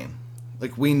Halloween.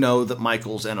 Like, we know that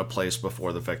Michael's in a place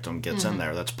before the victim gets in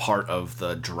there. That's part of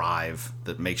the drive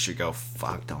that makes you go,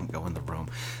 fuck, don't go in the room.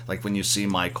 Like when you see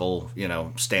Michael,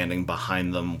 standing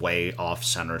behind them way off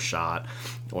center shot,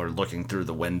 or looking through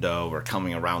the window, or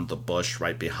coming around the bush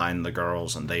right behind the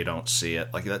girls and they don't see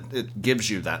it. Like that, it gives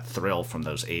you that thrill from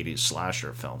those 80s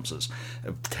slasher films. Is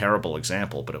a terrible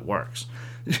example, but it works.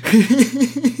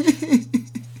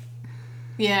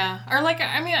 Yeah. Or like,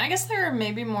 I mean, I guess they're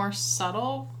maybe more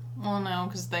subtle. Well, no,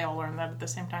 because they all learn that at the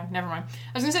same time. Never mind.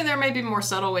 I was going to say there may be more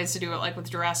subtle ways to do it, like with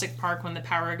Jurassic Park, when the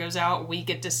power goes out, we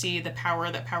get to see the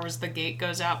power that powers the gate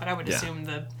goes out, but I would assume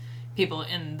the people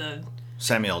in the...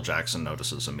 Samuel L. Jackson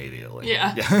notices immediately.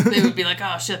 Yeah. They would be like,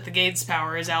 oh shit, the gate's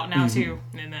power is out now too.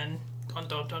 And then, dun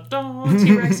dun dun dun,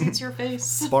 T-Rex eats your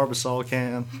face. Barbasol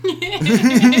can.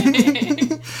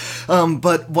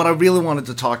 But what I really wanted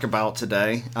to talk about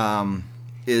today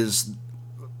is...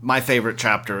 my favorite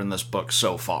chapter in this book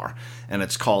so far, and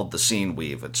it's called The Scene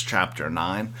Weave. It's chapter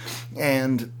 9,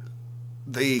 and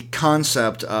the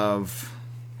concept of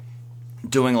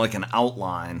doing like an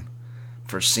outline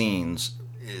for scenes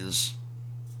is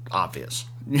obvious.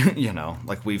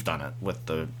 Like we've done it with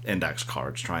the index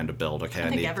cards, trying to build, okay, I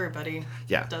think everybody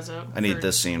does it. I need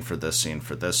this scene for this scene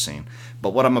for this scene.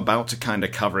 But what I'm about to kind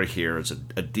of cover here is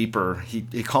a deeper,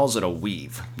 he calls it a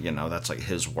weave, that's like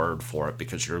his word for it,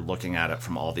 because you're looking at it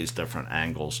from all these different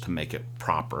angles to make it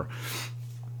proper.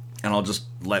 And I'll just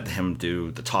let him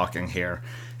do the talking here,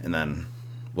 and then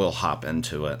we'll hop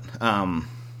into it. I've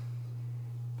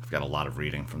got a lot of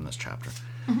reading from this chapter.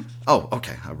 Mm-hmm. Oh,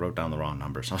 okay. I wrote down the wrong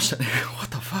numbers. I was sitting here, what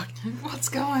the fuck? What's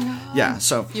going on? Yeah,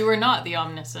 so... You are not the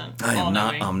omniscient. I am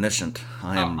not omniscient.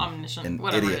 I am omniscient. an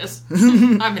Whatever idiot. It is.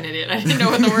 I'm an idiot. I didn't know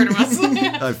what the word was.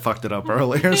 I fucked it up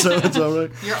earlier, so it's all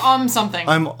right. You're something.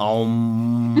 I'm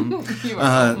You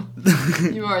are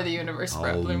You are the universe,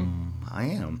 Brett Bloom. I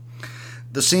am.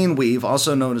 The scene weave,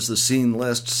 also known as the scene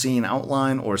list, scene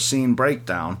outline, or scene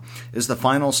breakdown, is the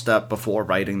final step before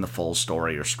writing the full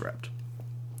story or script.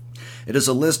 It is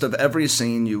a list of every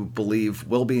scene you believe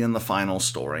will be in the final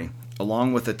story,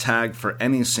 along with a tag for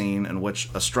any scene in which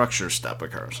a structure step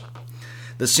occurs.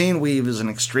 The scene weave is an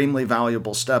extremely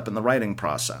valuable step in the writing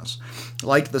process.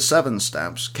 Like the 7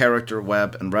 steps, character,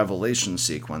 web, and revelation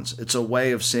sequence, it's a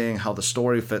way of seeing how the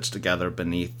story fits together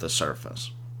beneath the surface.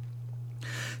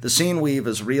 The scene weave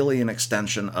is really an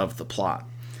extension of the plot.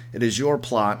 It is your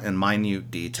plot in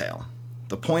minute detail.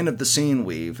 The point of the scene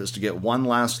weave is to get one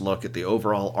last look at the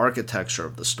overall architecture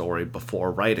of the story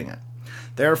before writing it.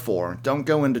 Therefore, don't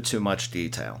go into too much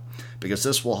detail, because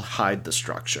this will hide the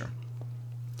structure.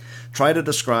 Try to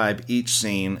describe each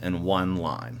scene in one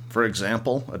line. For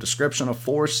example, a description of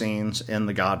 4 scenes in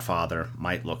The Godfather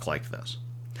might look like this.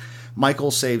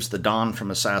 Michael saves the Don from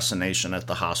assassination at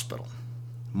the hospital.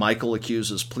 Michael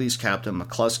accuses police captain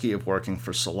McCluskey of working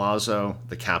for Sollozzo.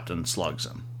 The captain slugs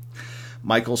him.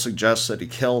 Michael suggests that he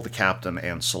kill the captain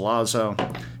and Sollozzo.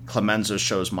 Clemenza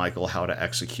shows Michael how to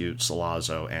execute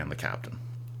Sollozzo and the captain.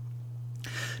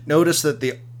 Notice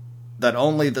that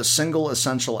only the single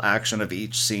essential action of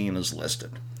each scene is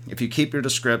listed. If you keep your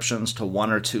descriptions to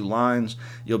 1 or 2 lines,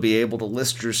 you'll be able to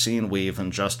list your scene weave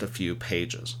in just a few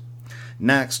pages.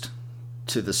 Next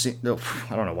to the scene... Oh,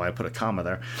 I don't know why I put a comma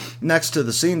there. Next to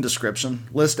the scene description,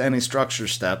 list any structure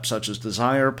step, such as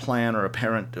desire, plan, or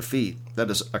apparent defeat, that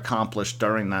is accomplished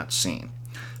during that scene.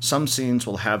 Some scenes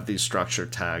will have these structure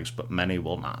tags, but many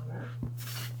will not.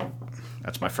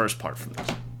 That's my first part from this.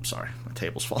 Sorry, my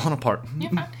table's falling apart.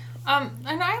 Yeah.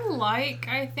 And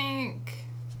I think,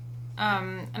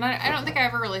 and I don't think I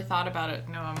ever really thought about it.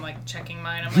 No, I'm like checking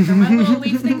mine. I'm like, are my little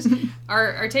leaf things?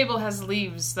 Our table has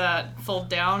leaves that fold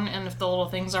down, and if the little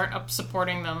things aren't up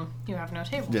supporting them, you have no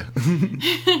table. Yeah.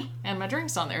 And my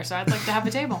drink's on there, so I'd like to have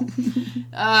a table.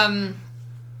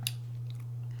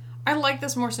 I like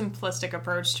this more simplistic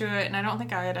approach to it, and I don't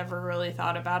think I had ever really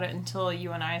thought about it until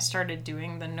you and I started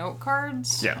doing the note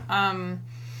cards. Yeah.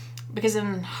 Because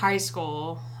in high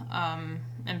school,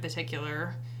 in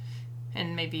particular,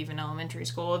 and maybe even elementary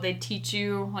school, they teach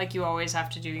you, like, you always have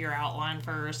to do your outline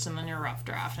first, and then your rough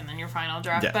draft, and then your final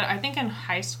draft. Yeah. But I think in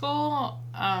high school,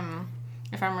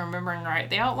 if I'm remembering right,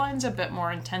 the outline's a bit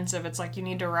more intensive. It's like you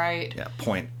need to write... Yeah,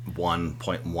 point 1,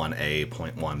 point 1A,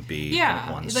 point 1B, yeah,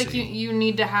 point 1C. like you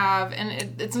need to have...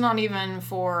 And it's not even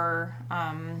for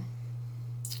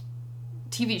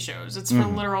TV shows. It's for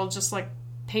literal just, like,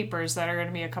 papers that are going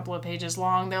to be a couple of pages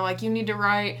long. They're like, you need to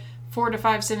write 4 to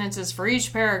 5 sentences for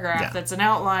each paragraph. That's an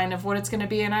outline of what it's going to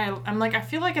be. And I'm like, I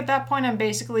feel like at that point I'm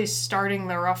basically starting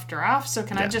the rough draft, so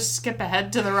can I just skip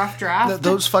ahead to the rough draft?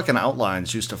 Those fucking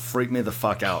outlines used to freak me the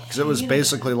fuck out, because it was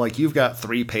basically like, you've got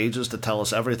 3 pages to tell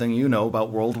us everything you know about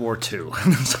World War II.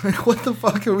 And it's like, what the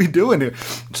fuck are we doing here?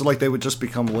 So like, they would just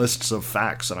become lists of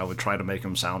facts, and I would try to make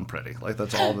them sound pretty. Like,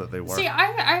 that's all that they were. See,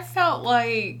 I felt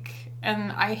like...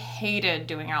 And I hated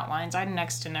doing outlines. I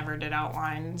next to never did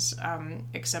outlines,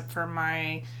 except for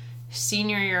my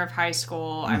senior year of high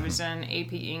school. I was in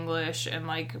AP English, and,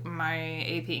 like, my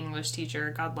AP English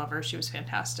teacher, God love her, she was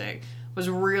fantastic, was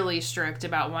really strict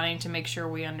about wanting to make sure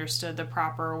we understood the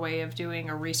proper way of doing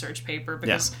a research paper,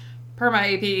 because per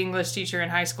my AP English teacher in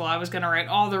high school, I was going to write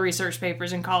all the research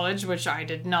papers in college, which I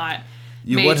did not.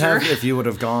 You would have if you would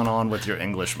have gone on with your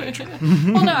English major.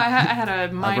 Well, no, I had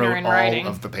a minor in writing. I wrote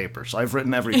all of the papers. I've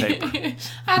written every paper. I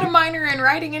had a minor in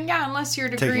writing, and unless your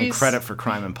degree's... Taking credit for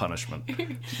crime and punishment.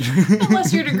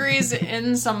 Unless your degree's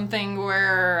in something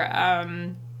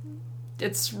where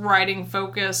it's writing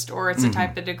focused, or it's a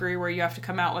type of degree where you have to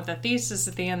come out with a thesis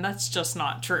at the end, that's just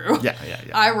not true. Yeah.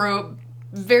 I wrote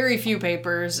very few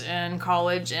papers in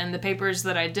college, and the papers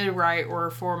that I did write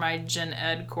were for my gen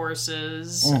ed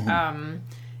courses in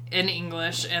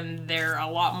English, and they're a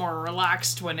lot more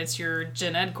relaxed when it's your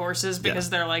gen ed courses, because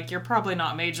they're like, you're probably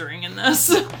not majoring in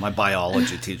this. My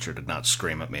biology teacher did not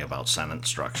scream at me about sentence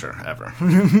structure, ever.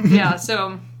 Yeah,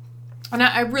 so... And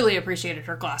I really appreciated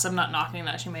her class. I'm not knocking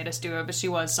that she made us do it, but she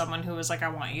was someone who was like, I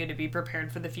want you to be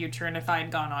prepared for the future. And if I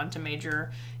had gone on to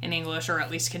major in English, or at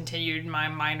least continued my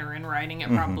minor in writing, it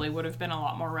probably would have been a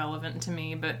lot more relevant to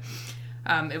me. But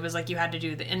it was like, you had to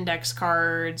do the index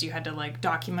cards, you had to, like,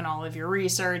 document all of your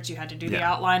research, you had to do the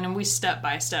outline, and we step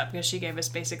by step, because she gave us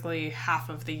basically half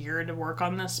of the year to work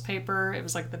on this paper. It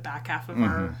was like the back half of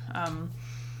our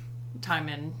time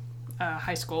in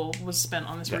high school was spent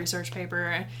on this research paper,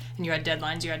 and you had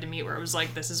deadlines you had to meet, where it was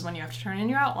like, this is when you have to turn in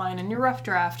your outline and your rough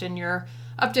draft and your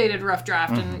updated rough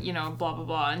draft and, you know, blah blah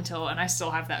blah, and I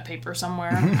still have that paper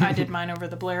somewhere. I did mine over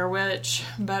the Blair Witch,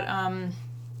 but I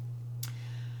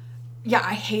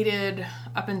hated,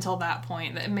 up until that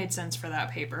point, it made sense for that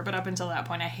paper, but up until that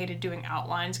point I hated doing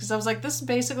outlines, because I was like, this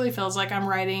basically feels like I'm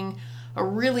writing a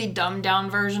really dumbed down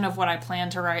version of what I plan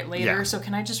to write later. So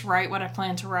can I just write what I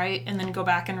plan to write and then go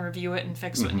back and review it and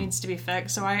fix what needs to be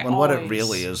fixed? So what it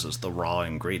really is the raw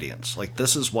ingredients. Like,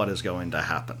 this is what is going to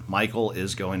happen. Michael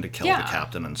is going to kill the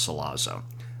captain and Sollozzo.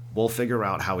 We'll figure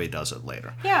out how he does it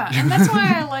later. Yeah, and that's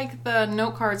why I like the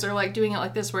note cards or like doing it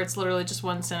like this, where it's literally just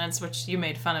one sentence, which you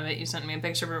made fun of it. You sent me a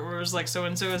picture of it where it was like,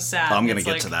 so-and-so is sad. Oh, I'm going to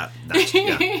get to that.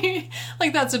 Yeah.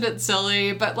 Like, that's a bit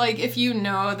silly, but like, if you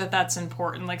know that that's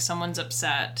important, like someone's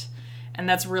upset, and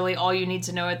that's really all you need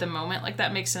to know at the moment, like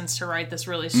that makes sense to write this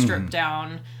really stripped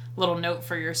down little note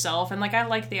for yourself. And like, I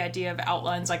like the idea of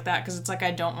outlines like that, because it's like,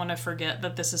 I don't want to forget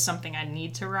that this is something I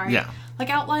need to write. Yeah. Like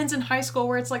outlines in high school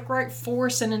where it's like, write 4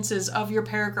 sentences of your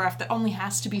paragraph that only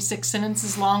has to be 6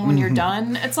 sentences long when you're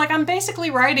done. It's like, I'm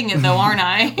basically writing it though, aren't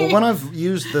I? Well, when I've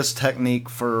used this technique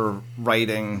for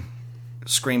writing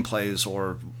screenplays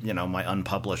or, you know, my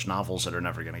unpublished novels that are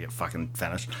never going to get fucking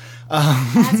finished.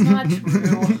 That's not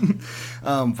true.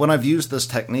 When I've used this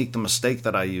technique, the mistake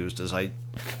that I used is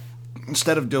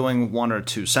instead of doing 1 or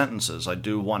 2 sentences, I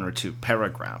do 1 or 2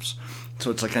 paragraphs.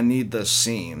 So it's like, I need this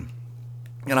scene.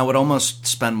 And I would almost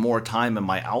spend more time in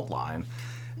my outline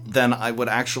than I would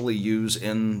actually use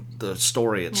in the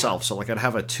story itself. Yeah. So like, I'd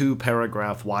have a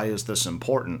 2-paragraph, why is this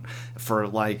important, for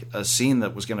like a scene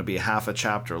that was going to be half a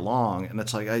chapter long. And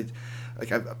it's like,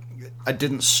 I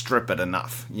didn't strip it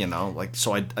enough, you know, like,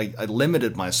 so I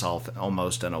limited myself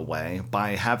almost in a way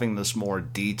by having this more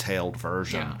detailed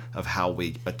version of how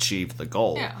we achieved the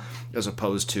goal, as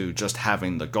opposed to just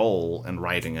having the goal and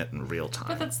writing it in real time.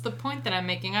 But that's the point that I'm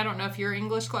making. I don't know if your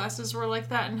English classes were like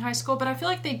that in high school, but I feel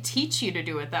like they teach you to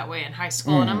do it that way in high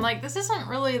school. And I'm like, this isn't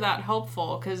really that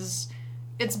helpful, because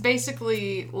it's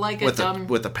basically like with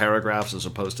the paragraphs as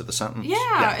opposed to the sentence.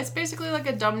 Yeah, it's basically like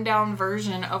a dumbed down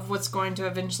version of what's going to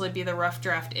eventually be the rough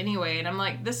draft anyway. And I'm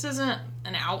like, this isn't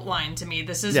an outline to me.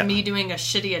 This is me doing a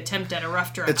shitty attempt at a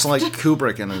rough draft. It's like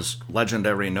Kubrick in his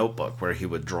legendary Notebook, where he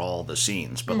would draw all the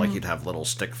scenes, but like, he'd have little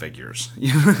stick figures.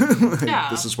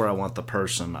 This is where I want the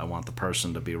person. I want the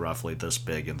person to be roughly this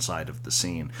big inside of the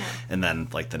scene. Yeah. And then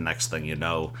like, the next thing you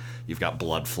know, you've got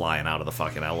blood flying out of the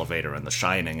fucking elevator in The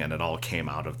Shining, and it all came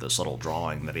out of this little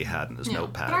drawing that he had in his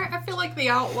notepad. But I feel like the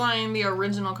outline, the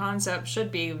original concept,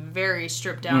 should be very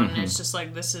stripped down, and it's just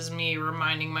like, this is me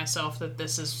reminding myself that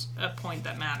this is a point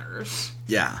that matters.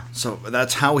 Yeah, so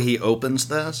that's how he opens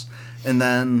this. And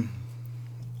then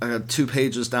 2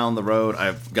 pages down the road,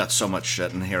 I've got so much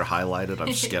shit in here highlighted,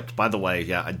 I've skipped. By the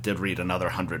way, I did read another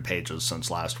 100 pages since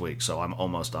last week, so I'm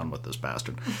almost done with this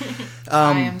bastard.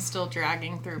 I am still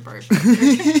dragging through Bird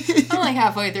Factory. I'm like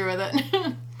halfway through with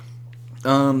it.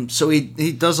 So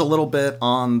he does a little bit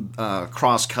on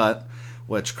crosscut,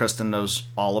 which Kristen knows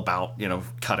all about, you know,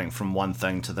 cutting from one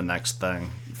thing to the next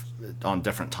thing on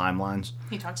different timelines.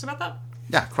 He talks about that?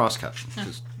 Yeah, crosscut.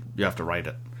 You have to write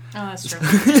it. Oh, that's true.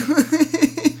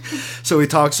 So he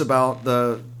talks about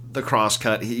the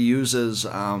crosscut. He uses,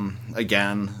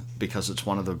 again, because it's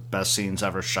one of the best scenes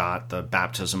ever shot, the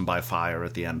baptism by fire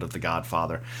at the end of The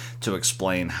Godfather, to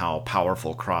explain how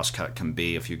powerful crosscut can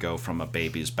be if you go from a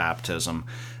baby's baptism,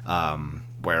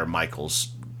 where Michael's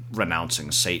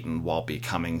renouncing Satan while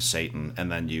becoming Satan, and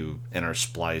then you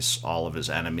intersplice all of his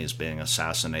enemies being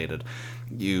assassinated.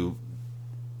 You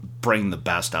bring the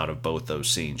best out of both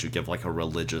those scenes. You give like a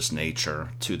religious nature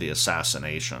to the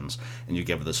assassinations, and you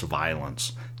give this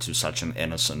violence to such an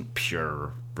innocent,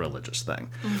 pure religious thing.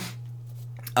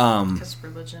 Because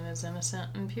religion is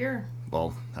innocent and pure.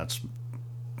 Well, that's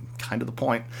kind of the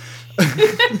point.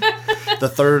 The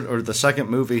third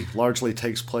movie largely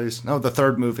takes place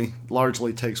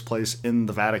in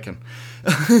the Vatican.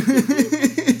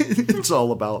 It's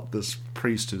all about this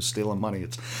priest who's stealing money.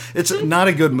 It's not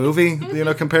a good movie, you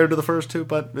know, compared to the first 2,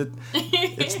 but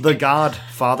it's The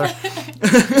Godfather.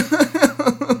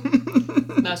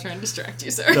 Not trying to distract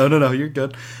you, sir. No, you're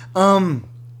good.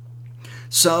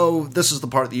 So this is the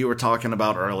part that you were talking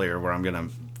about earlier, where I'm gonna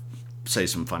say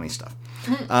some funny stuff.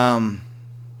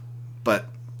 But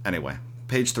anyway,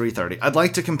 page 330. I'd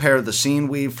like to compare the scene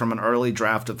weave from an early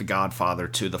draft of The Godfather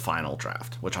to the final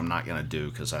draft, which I'm not going to do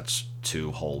because that's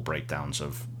 2 whole breakdowns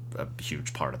of a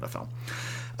huge part of the film.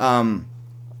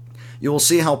 You will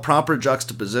see how proper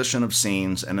juxtaposition of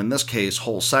scenes, and in this case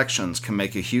whole sections, can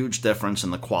make a huge difference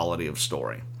in the quality of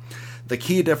story. The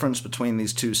key difference between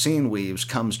these 2 scene weaves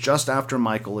comes just after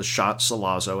Michael has shot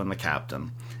Sollozzo and the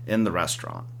captain in the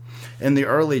restaurant. In the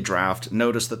early draft,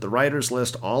 notice that the writers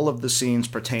list all of the scenes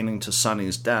pertaining to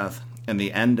Sonny's death and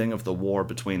the ending of the war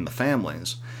between the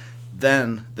families.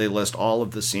 Then they list all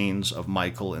of the scenes of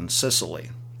Michael in Sicily,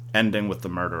 ending with the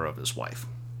murder of his wife.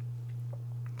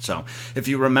 So, if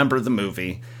you remember the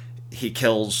movie, he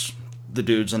kills the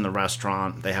dudes in the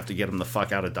restaurant. They have to get him the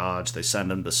fuck out of Dodge. They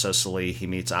send him to Sicily. He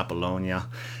meets Apollonia.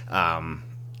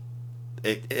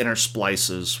 It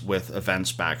intersplices with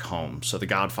events back home. So the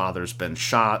Godfather's been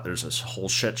shot. There's this whole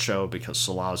shit show because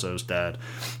Sollozzo's dead.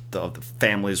 the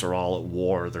families are all at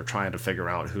war. They're trying to figure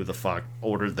out who the fuck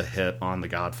ordered the hit on the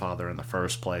Godfather in the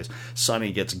first place.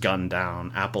 Sonny gets gunned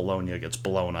down. Apollonia gets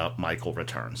blown up. Michael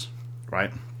returns,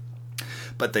 right?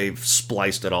 But they've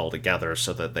spliced it all together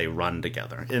so that they run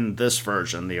together. In this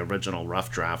version, the original rough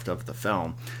draft of the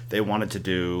film, they wanted to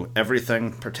do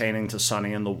everything pertaining to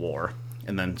Sonny and the war,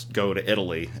 and then go to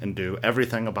Italy and do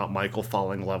everything about Michael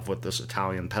falling in love with this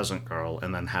Italian peasant girl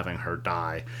and then having her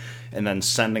die, and then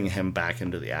sending him back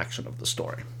into the action of the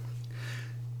story.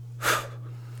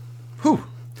 Whew.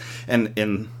 And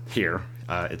in here,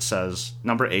 it says,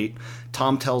 number 8,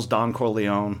 Tom tells Don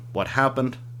Corleone what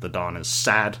happened. The Don is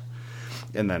sad.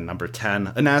 And then number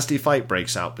 10, a nasty fight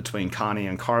breaks out between Connie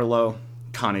and Carlo.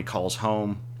 Connie calls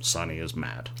home. Sonny is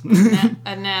mad.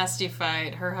 A nasty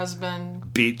fight. Her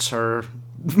husband beats her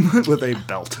with a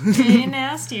belt. A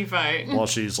nasty fight. While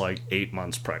she's like 8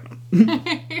 months pregnant.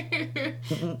 That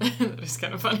is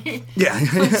kind of funny. Yeah.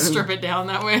 Let's strip it down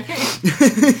that way.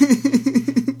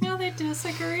 No, they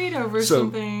disagreed over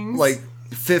some things. Like,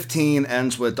 15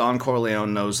 ends with Don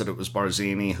Corleone knows that it was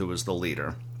Barzini who was the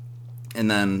leader. And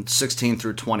then 16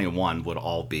 through 21 would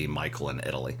all be Michael in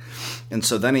Italy. And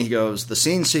so then he goes, the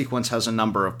scene sequence has a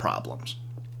number of problems.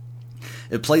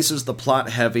 It places the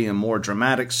plot-heavy and more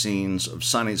dramatic scenes of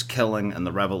Sonny's killing and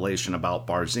the revelation about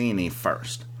Barzini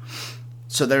first.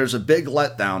 So there's a big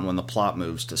letdown when the plot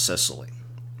moves to Sicily.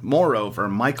 Moreover,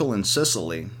 Michael in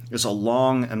Sicily is a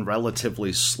long and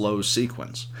relatively slow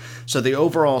sequence. So the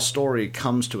overall story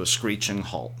comes to a screeching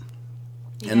halt.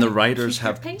 And the writers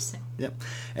have pacing. Yep.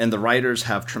 And the writers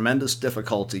have tremendous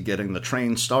difficulty getting the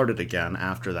train started again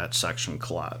after that section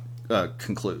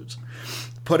concludes.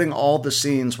 Putting all the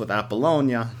scenes with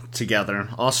Apollonia together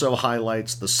also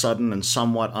highlights the sudden and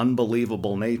somewhat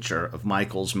unbelievable nature of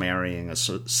Michael's marrying a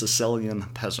Sicilian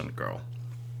peasant girl.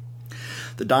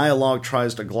 The dialogue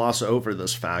tries to gloss over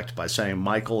this fact by saying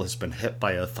Michael has been hit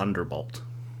by a thunderbolt,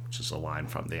 which is a line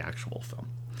from the actual film.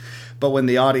 But when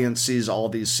the audience sees all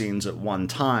these scenes at one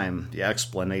time, the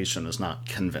explanation is not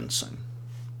convincing.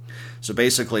 So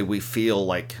basically, we feel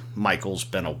like Michael's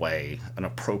been away an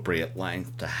appropriate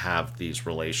length to have these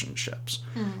relationships.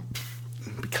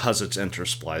 Because it's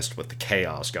interspliced with the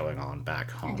chaos going on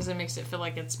back home. Because it makes it feel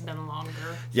like it's been longer.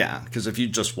 Yeah, because if you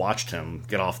just watched him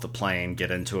get off the plane, get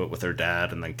into it with her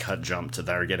dad, and then jump to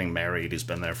they're getting married, he's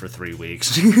been there for 3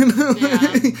 weeks,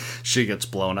 Yeah. She gets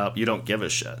blown up, you don't give a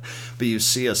shit. But you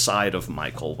see a side of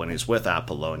Michael when he's with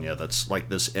Apollonia that's like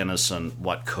this innocent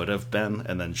what could have been,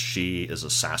 and then she is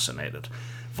assassinated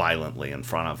violently in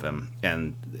front of him.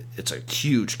 And it's a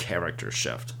huge character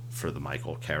shift for the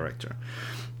Michael character.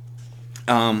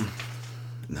 Now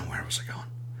where was I going?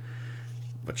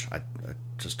 Which I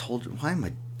just told you. Why am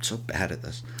I so bad at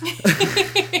this?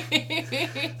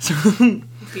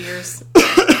 Beers.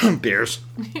 Beers.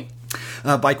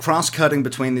 By cross-cutting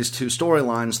between these two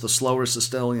storylines, the slower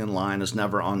Sicilian line is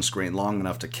never on screen long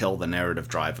enough to kill the narrative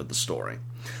drive of the story.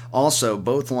 Also,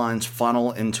 both lines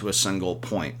funnel into a single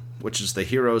point, which is the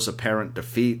hero's apparent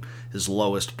defeat, his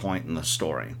lowest point in the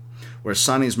story, where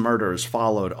Sonny's murder is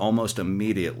followed almost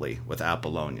immediately with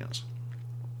Apollonia's.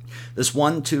 This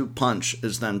 1-2 punch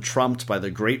is then trumped by the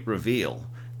great reveal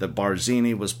that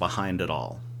Barzini was behind it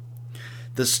all.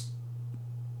 This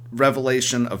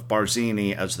revelation of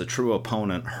Barzini as the true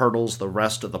opponent hurdles the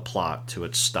rest of the plot to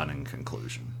its stunning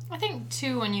conclusion. I think,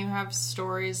 too, when you have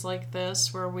stories like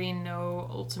this where we know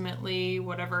ultimately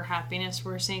whatever happiness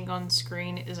we're seeing on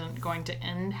screen isn't going to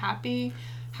end happy,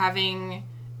 having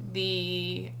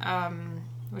the,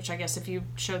 which I guess if you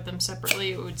showed them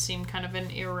separately, it would seem kind of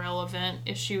an irrelevant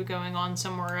issue going on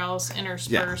somewhere else,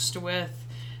 interspersed with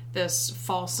this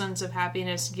false sense of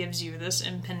happiness gives you this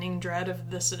impending dread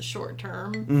of this is short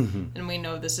term, and we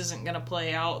know this isn't going to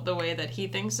play out the way that he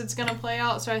thinks it's going to play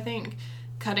out. So I think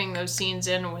cutting those scenes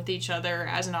in with each other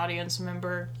as an audience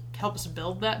member helps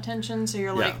build that tension, so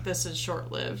you're like, this is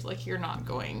short-lived, like you're not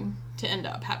going to end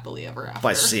up happily ever after.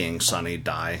 By seeing Sonny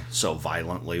die so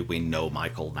violently, we know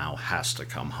Michael now has to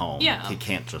come home. Yeah. He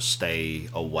can't just stay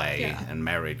away and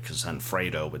married, because then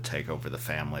Fredo would take over the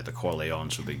family. The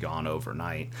Corleones would be gone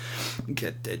overnight.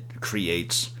 It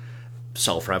creates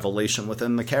self-revelation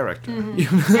within the character.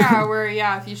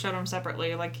 If you showed them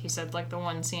separately, like he said, like the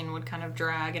one scene would kind of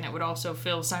drag, and it would also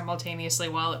feel simultaneously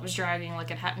while it was dragging,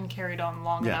 like it hadn't carried on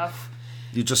long enough.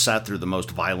 You just sat through the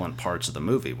most violent parts of the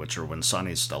movie, which are when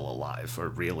Sonny's still alive, or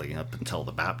really up until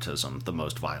the baptism, the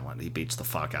most violent. He beats the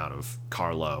fuck out of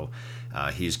Carlo.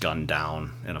 He's gunned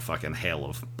down in a fucking hail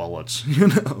of bullets,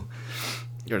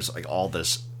 There's like all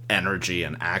this energy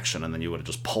and action, and then you would have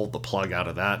just pulled the plug out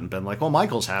of that and been like, well,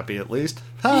 Michael's happy at least.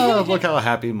 Ah, look how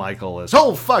happy Michael is.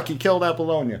 Oh, fuck, he killed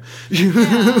Apollonia.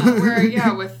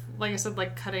 With, like I said,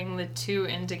 like cutting the two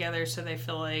in together so they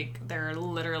feel like they're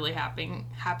literally happening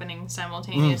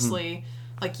simultaneously.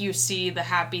 Like you see the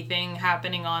happy thing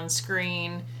happening on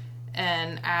screen,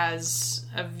 and as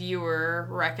a viewer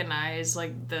recognize,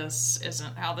 like, this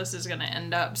isn't how this is going to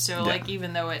end up. So, like,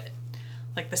 even though it,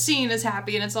 like, the scene is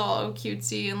happy and it's all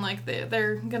cutesy and, like,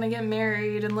 they're going to get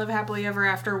married and live happily ever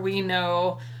after, we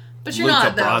know. But you're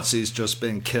not, though. Luca Brasi's just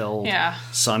been killed. Yeah.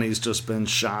 Sonny's just been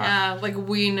shot. Yeah, like,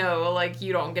 we know, like,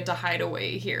 you don't get to hide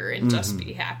away here and just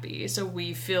be happy. So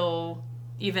we feel,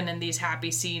 even in these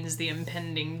happy scenes, the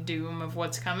impending doom of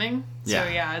what's coming. So,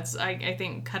 it's I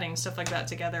think cutting stuff like that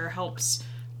together helps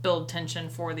build tension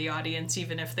for the audience,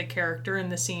 even if the character in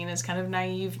the scene is kind of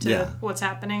naive to what's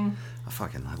happening.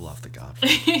 I love The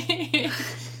Godfather.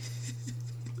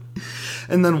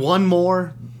 And then one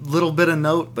more little bit of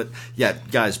note, but yeah,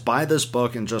 guys, buy this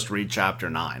book and just read chapter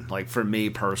 9. Like, for me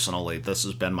personally, this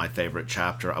has been my favorite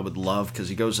chapter. I would love, because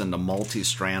he goes into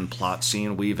multi-strand plot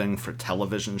scene weaving for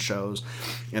television shows,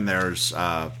 and there's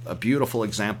a beautiful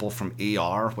example from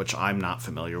ER, which I'm not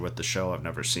familiar with the show. I've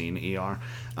never seen ER.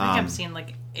 I think I've seen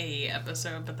like a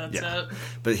episode, but that's it.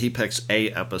 But he picks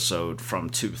a episode from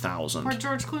 2000. Where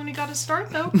George Clooney got his start,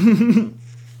 though.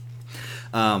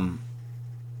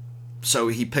 So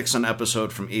he picks an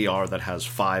episode from ER that has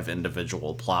 5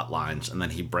 individual plot lines, and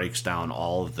then he breaks down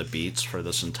all of the beats for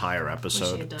this entire episode.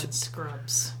 Wish he had done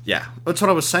Scrubs. Yeah, that's what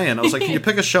I was saying. I was like, can you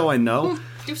pick a show I know?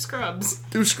 Do Scrubs.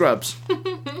 Do Scrubs.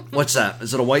 What's that?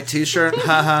 Is it a white t-shirt?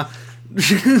 Haha.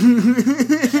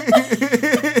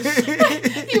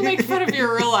 You make fun of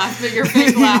your real laugh, but your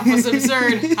fake laugh was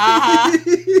absurd. Ha ha.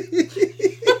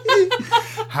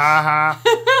 Ha ha.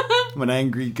 I'm an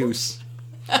angry goose.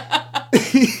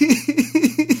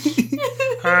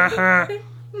 That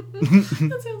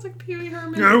sounds like Pee Wee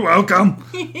Herman. You're welcome.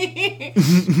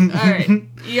 Alright.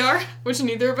 ER, which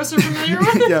neither of us are familiar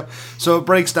with. Yeah. So it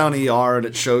breaks down ER and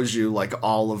it shows you like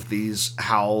all of these,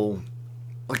 how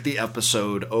like the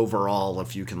episode overall,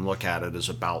 if you can look at it, is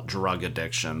about drug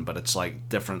addiction, but it's like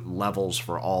different levels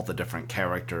for all the different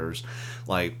characters.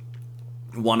 Like,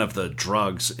 one of the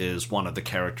drugs is one of the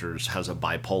characters has a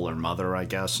bipolar mother, I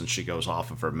guess, and she goes off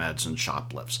of her meds and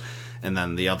shoplifts. And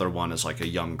then the other one is like a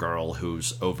young girl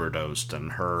who's overdosed,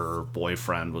 and her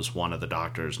boyfriend was one of the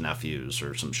doctor's nephews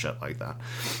or some shit like that.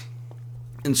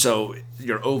 And so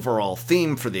your overall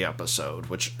theme for the episode,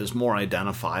 which is more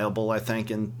identifiable, I think,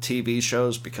 in TV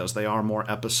shows because they are more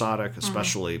episodic,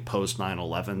 especially post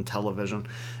 9/11 television,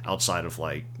 outside of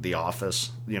like The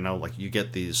Office, you know, like you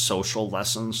get these social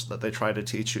lessons that they try to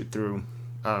teach you through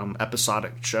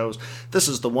episodic shows. This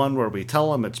is the one where we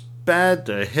tell them it's bad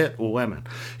to hit women,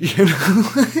 you know.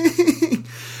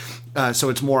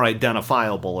 So it's more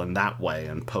identifiable in that way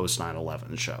in post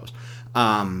 9/11 shows.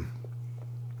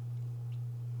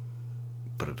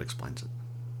 But it explains it.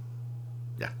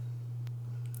 Yeah.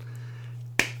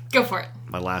 Go for it.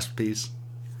 My last piece.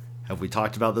 Have we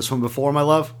talked about this one before, my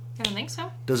love? I don't think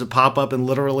so. Does it pop up in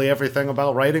literally everything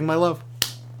about writing, my love?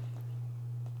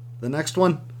 The next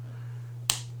one?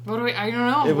 What do we... I don't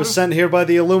know. It was sent here by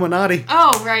the Illuminati.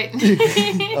 Oh, right.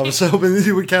 I was hoping that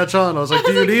you would catch on. I was like,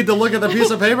 do you need to look at the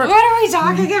piece of paper? What are we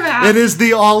talking about? It is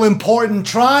the all-important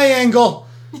triangle.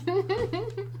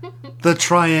 The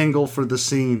triangle for the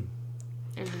scene.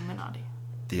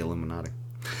 The Illuminati.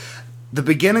 The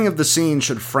beginning of the scene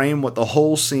should frame what the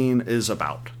whole scene is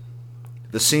about.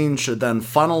 The scene should then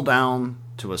funnel down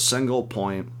to a single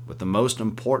point with the most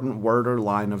important word or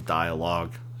line of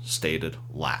dialogue stated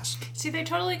last. See, they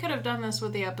totally could have done this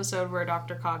with the episode where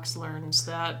Dr. Cox learns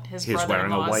that his He's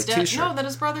wearing a white dead. t-shirt. No, that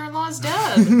his brother-in-law's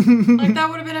dead. Like, that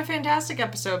would have been a fantastic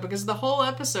episode, because the whole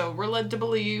episode, we're led to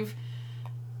believe,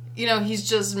 you know, he's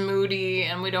just moody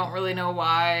and we don't really know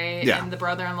why. Yeah. And the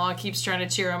brother-in-law keeps trying to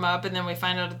cheer him up, and then we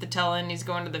find out at the tell-in he's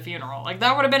going to the funeral. Like,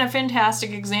 that would have been a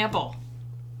fantastic example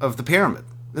Of the pyramid.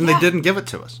 And they didn't give it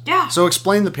to us. Yeah. So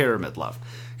explain the pyramid, love.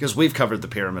 Because we've covered the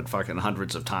pyramid fucking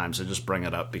hundreds of times. I just bring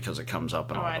it up because it comes up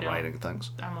in all the writing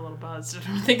things. I'm a little buzzed. I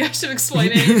don't think I should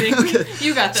explain anything. Okay.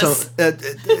 You got this. So,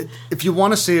 if you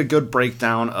want to see a good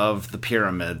breakdown of the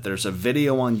pyramid, there's a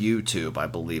video on YouTube, I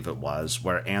believe it was,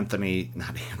 where not Anthony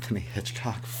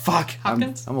Hitchcock. Fuck.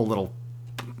 Hopkins? I'm a little...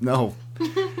 No.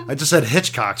 I just said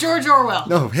Hitchcock. George Orwell.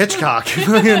 No, Hitchcock.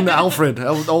 And Alfred.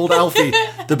 Old Alfie.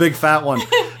 The big fat one.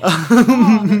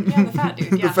 The fat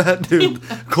dude, yeah. The fat dude,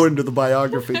 according to the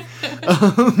biography.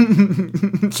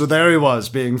 So there he was,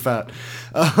 being fat.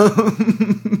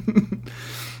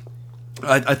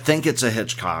 I think it's a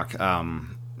Hitchcock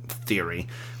theory,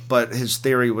 But his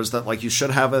theory was that, like, you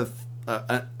should have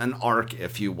an arc,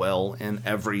 if you will, in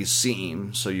every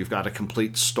scene. So you've got a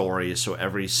complete story, so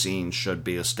every scene should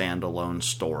be a standalone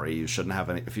story. You shouldn't have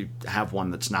any... If you have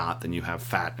one that's not, then you have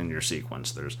fat in your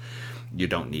sequence. You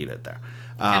don't need it there.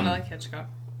 Kind of like Hitchcock.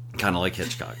 Kind of like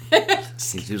Hitchcock.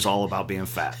 He was all about being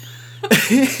fat.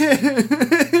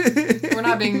 We're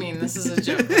not being mean. This is a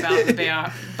joke about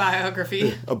the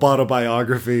biography. About a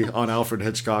biography on Alfred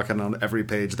Hitchcock, and on every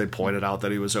page they pointed out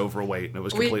that he was overweight, and it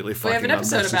was completely fucking We have an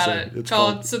episode about it. It's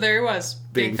called So There He Was,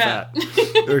 Being Fat.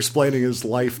 They're explaining his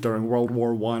life during World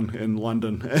War I in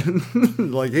London,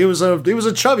 and like he was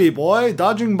a chubby boy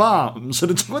dodging bombs,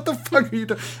 and it's what the fuck are you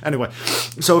doing? Anyway,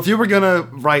 so if you were gonna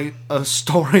write a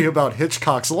story about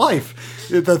Hitchcock's life,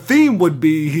 the theme would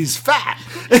be he's fat.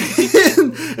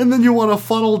 And then you want to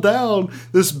funnel down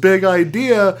this big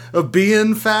idea of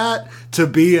being fat to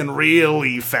being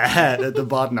really fat at the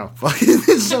bottom. No,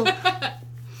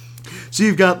 so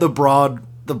you've got the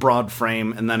broad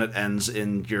frame, and then it ends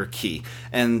in your key.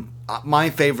 And my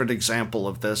favorite example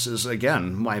of this is,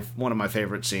 again, one of my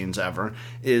favorite scenes ever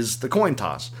is the coin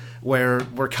toss, where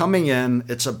we're coming in.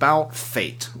 It's about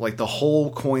fate. Like, the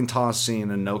whole coin toss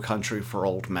scene in No Country for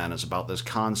Old Men is about this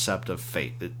concept of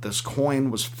fate. This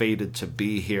coin was fated to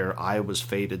be here. I was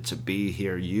fated to be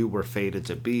here. You were fated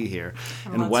to be here.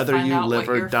 And whether you live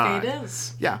or die,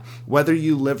 whether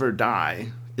you live or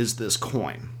die is this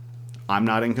coin. I'm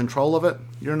not in control of it.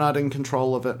 You're not in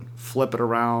control of it. Flip it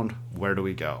around. Where do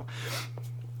we go?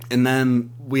 And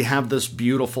then we have this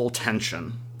beautiful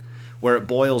tension where it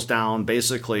boils down,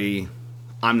 basically,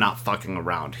 I'm not fucking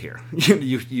around here.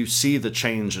 You see the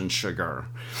change in Sugar,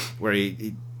 where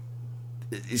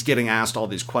he's getting asked all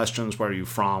these questions. Where are you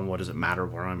from? What does it matter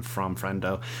where I'm from,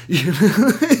 friendo?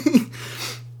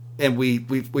 And we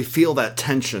feel that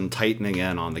tension tightening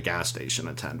in on the gas station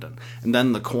attendant. And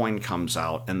then the coin comes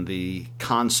out, and the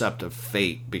concept of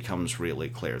fate becomes really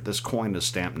clear. This coin is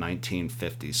stamped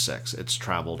 1956. It's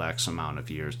traveled X amount of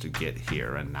years to get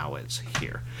here, and now it's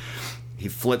here. He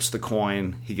flips the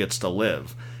coin, he gets to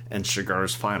live. And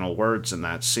Sugar's final words in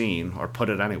that scene are, put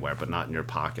it anywhere, but not in your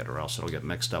pocket, or else it'll get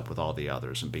mixed up with all the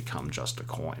others and become just a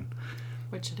coin.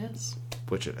 Which it is.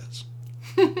 Which it is.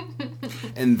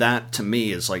 And that, to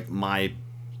me, is like my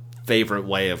favorite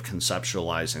way of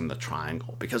conceptualizing the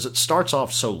triangle, because it starts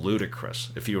off so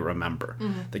ludicrous, if you remember.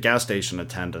 Mm-hmm. The gas station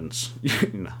attendants,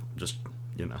 just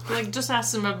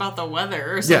ask them about the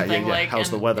weather or something. Like,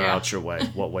 how's the weather out your way?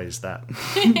 What way is that?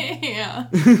 Yeah.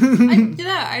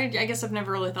 I guess I've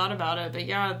never really thought about it, but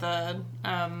yeah,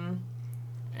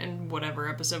 in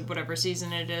whatever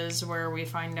season it is, where we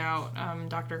find out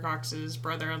Dr. Cox's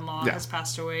brother-in-law has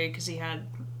passed away because he had,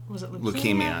 was it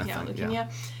leukemia?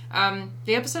 Leukemia. Yeah.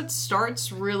 The episode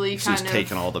starts really he's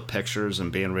taking all the pictures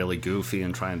and being really goofy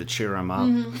and trying to cheer him up.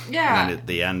 Mm-hmm. Yeah. And then at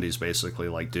the end, he's basically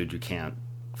like, dude, you can't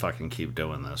fucking keep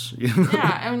doing this.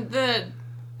 Yeah, and the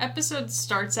episode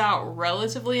starts out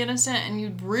relatively innocent, and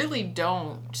you really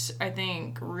don't, I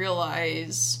think,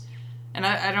 realize... And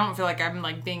I don't feel like I'm,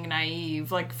 like, being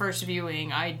naive. Like, first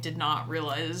viewing, I did not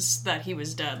realize that he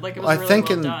was dead. Like, it was really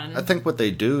well done. I think what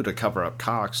they do to cover up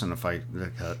Cox, and if I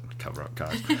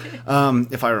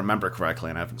remember correctly,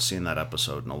 and I haven't seen that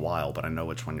episode in a while, but I know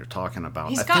which one you're talking about.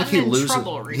 He's gotten in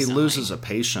trouble recently. He loses a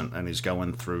patient, and he's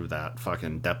going through that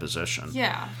fucking deposition.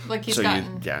 Yeah, like he's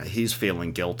he's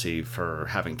feeling guilty for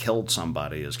having killed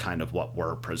somebody is kind of what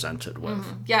we're presented with.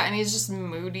 Mm-hmm. Yeah, and he's just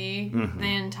moody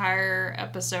the entire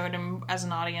episode, and as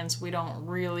an audience, we don't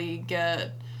really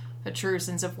get a true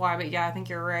sense of why. But yeah, I think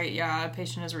you're right. Yeah, a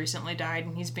patient has recently died,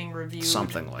 and he's being reviewed.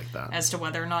 Something like that. As to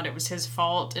whether or not it was his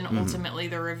fault, and ultimately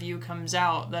the review comes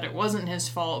out that it wasn't his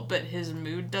fault, but his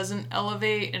mood doesn't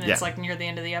elevate, and it's like near the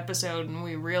end of the episode, and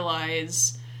we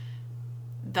realize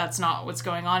that's not what's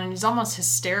going on, and he's almost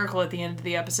hysterical at the end of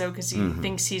the episode because he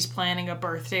thinks he's planning a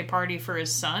birthday party for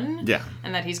his son,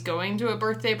 and that he's going to a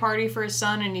birthday party for his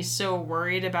son, and he's so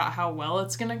worried about how well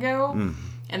it's going to go.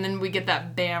 And then we get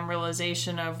that bam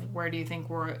realization of, where do you think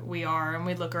we are? And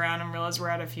we look around and realize we're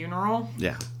at a funeral.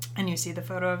 Yeah. And you see the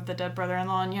photo of the dead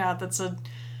brother-in-law, and yeah, that's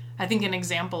I think an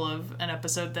example of an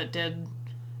episode that did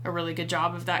a really good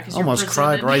job of that. Cause almost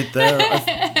cried right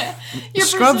there.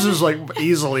 Scrubs is like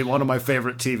easily one of my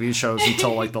favorite TV shows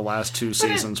until like the last two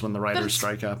seasons when the writer's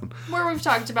strike happened. Where we've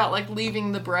talked about like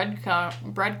leaving the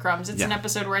breadcrumbs. It's an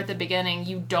episode where at the beginning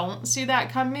you don't see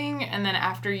that coming, and then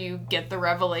after you get the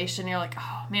revelation, you're like,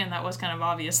 oh man, that was kind of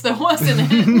obvious though, wasn't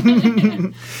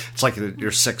it? It's like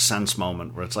your Sixth Sense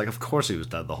moment where it's like, of course he was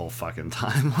dead the whole fucking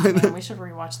time. Oh, man, we should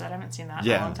rewatch that. I haven't seen that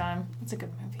in a long time. It's a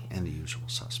good movie. And The Usual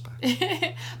Suspect.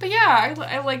 But yeah,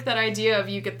 I like that idea of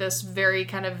you get this very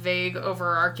kind of vague,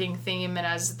 overarching theme, and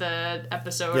as the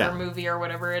episode or movie or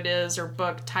whatever it is, or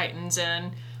book tightens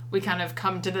in, we kind of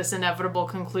come to this inevitable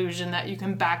conclusion that you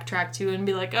can backtrack to and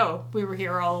be like, oh, we were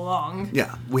here all along.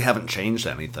 Yeah, we haven't changed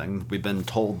anything. We've been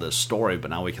told this story,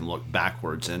 but now we can look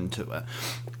backwards into it.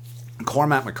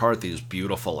 Cormac McCarthy is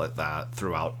beautiful at that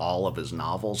throughout all of his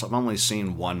novels. I've only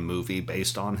seen one movie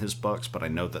based on his books, but I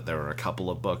know that there are a couple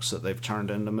of books that they've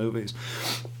turned into movies.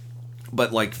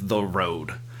 But like The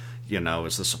Road,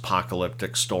 is this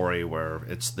apocalyptic story where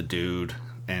it's the dude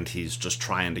and he's just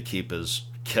trying to keep his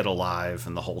kid alive,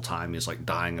 and the whole time he's like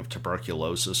dying of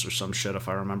tuberculosis or some shit, if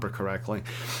I remember correctly.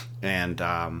 And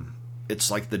it's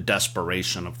like the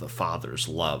desperation of the father's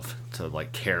love to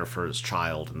like care for his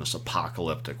child in this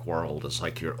apocalyptic world is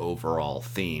like your overall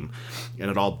theme. And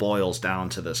it all boils down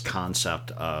to this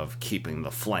concept of keeping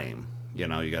the flame. You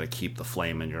got to keep the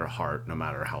flame in your heart no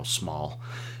matter how small,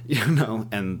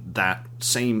 and that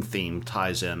same theme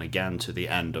ties in again to the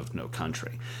end of No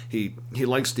Country. He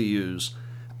likes to use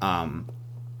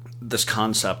this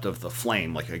concept of the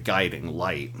flame, like a guiding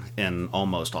light, in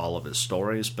almost all of his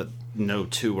stories, but no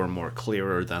two are more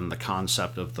clearer than the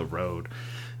concept of the road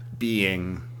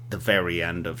being the very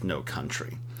end of No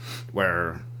Country,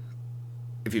 where,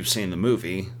 if you've seen the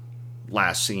movie,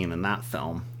 last scene in that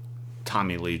film,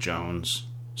 Tommy Lee Jones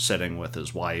sitting with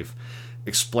his wife,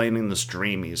 explaining this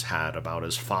dream he's had about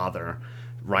his father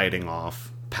riding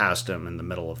off past him in the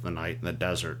middle of the night in the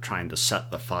desert, trying to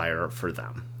set the fire for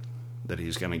them. That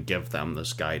he's going to give them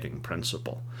this guiding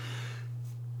principle.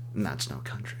 And that's No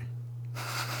Country.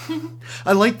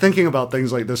 I like thinking about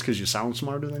things like this because you sound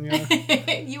smarter than you are.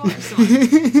 You are smart.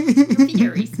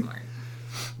 You're very smart.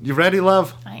 You ready,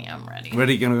 love? I am ready.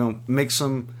 Ready? Gonna go make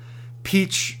some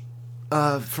peach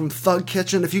from Thug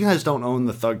Kitchen. If you guys don't own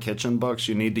the Thug Kitchen books,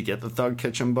 you need to get the Thug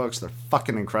Kitchen books. They're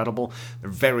fucking incredible. They're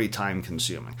very time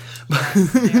consuming.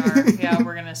 Yes, they are. Yeah,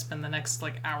 we're gonna spend the next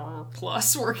hour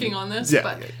plus working on this,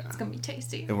 but it's gonna be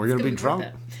tasty. And we're gonna be drunk.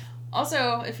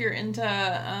 Also, if you're into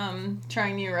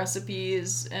trying new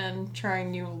recipes and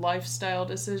trying new lifestyle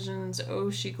decisions, Oh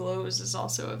She Glows is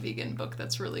also a vegan book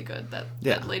that's really good.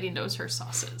 That lady knows her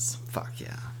sauces. Fuck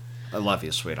yeah. I love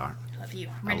you, sweetheart. Love you.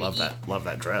 I love that. Love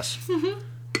that dress.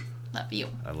 Love you.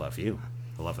 I love you.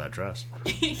 I love that dress.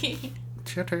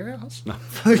 No.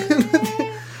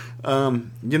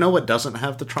 You know what doesn't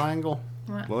have the triangle?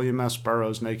 What? William S.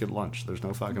 Burroughs' Naked Lunch. There's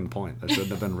no fucking point. That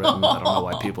shouldn't have been written. I don't know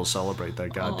why people celebrate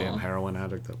that goddamn heroin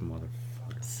addict. That motherfucker.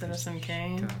 Citizen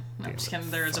Kane. No, I'm just kidding.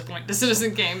 There is a point to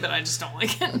Citizen Kane, but I just don't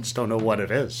like it. I just don't know what it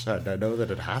is. I know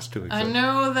that it has to exist. I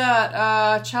know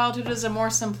that childhood is a more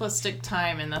simplistic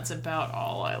time, and that's about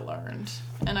all I learned.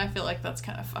 And I feel like that's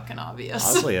kind of fucking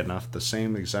obvious. Oddly enough, the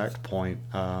same exact point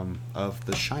of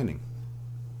The Shining.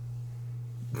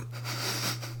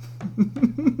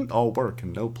 All work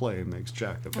and no play makes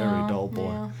Jack a very dull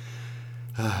boy. Yeah.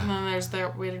 And then there's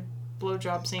that weird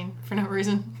blowjob scene for no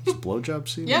reason. Blowjob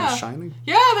scene in The Shining?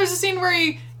 Yeah, there's a scene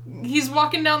where he's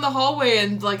walking down the hallway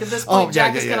and at this point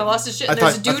Jack has kind of lost his shit. And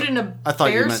there's a dude in a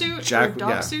bear suit or a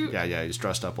dog suit. Yeah, he's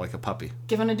dressed up like a puppy.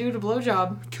 Giving a dude a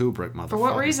blowjob. Kubrick, motherfucker. For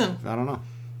what reason? I don't know.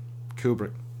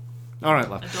 Kubrick. All right,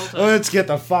 love. Let's get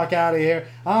the fuck out of here.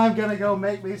 I'm gonna go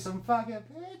make me some fucking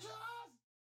pizza.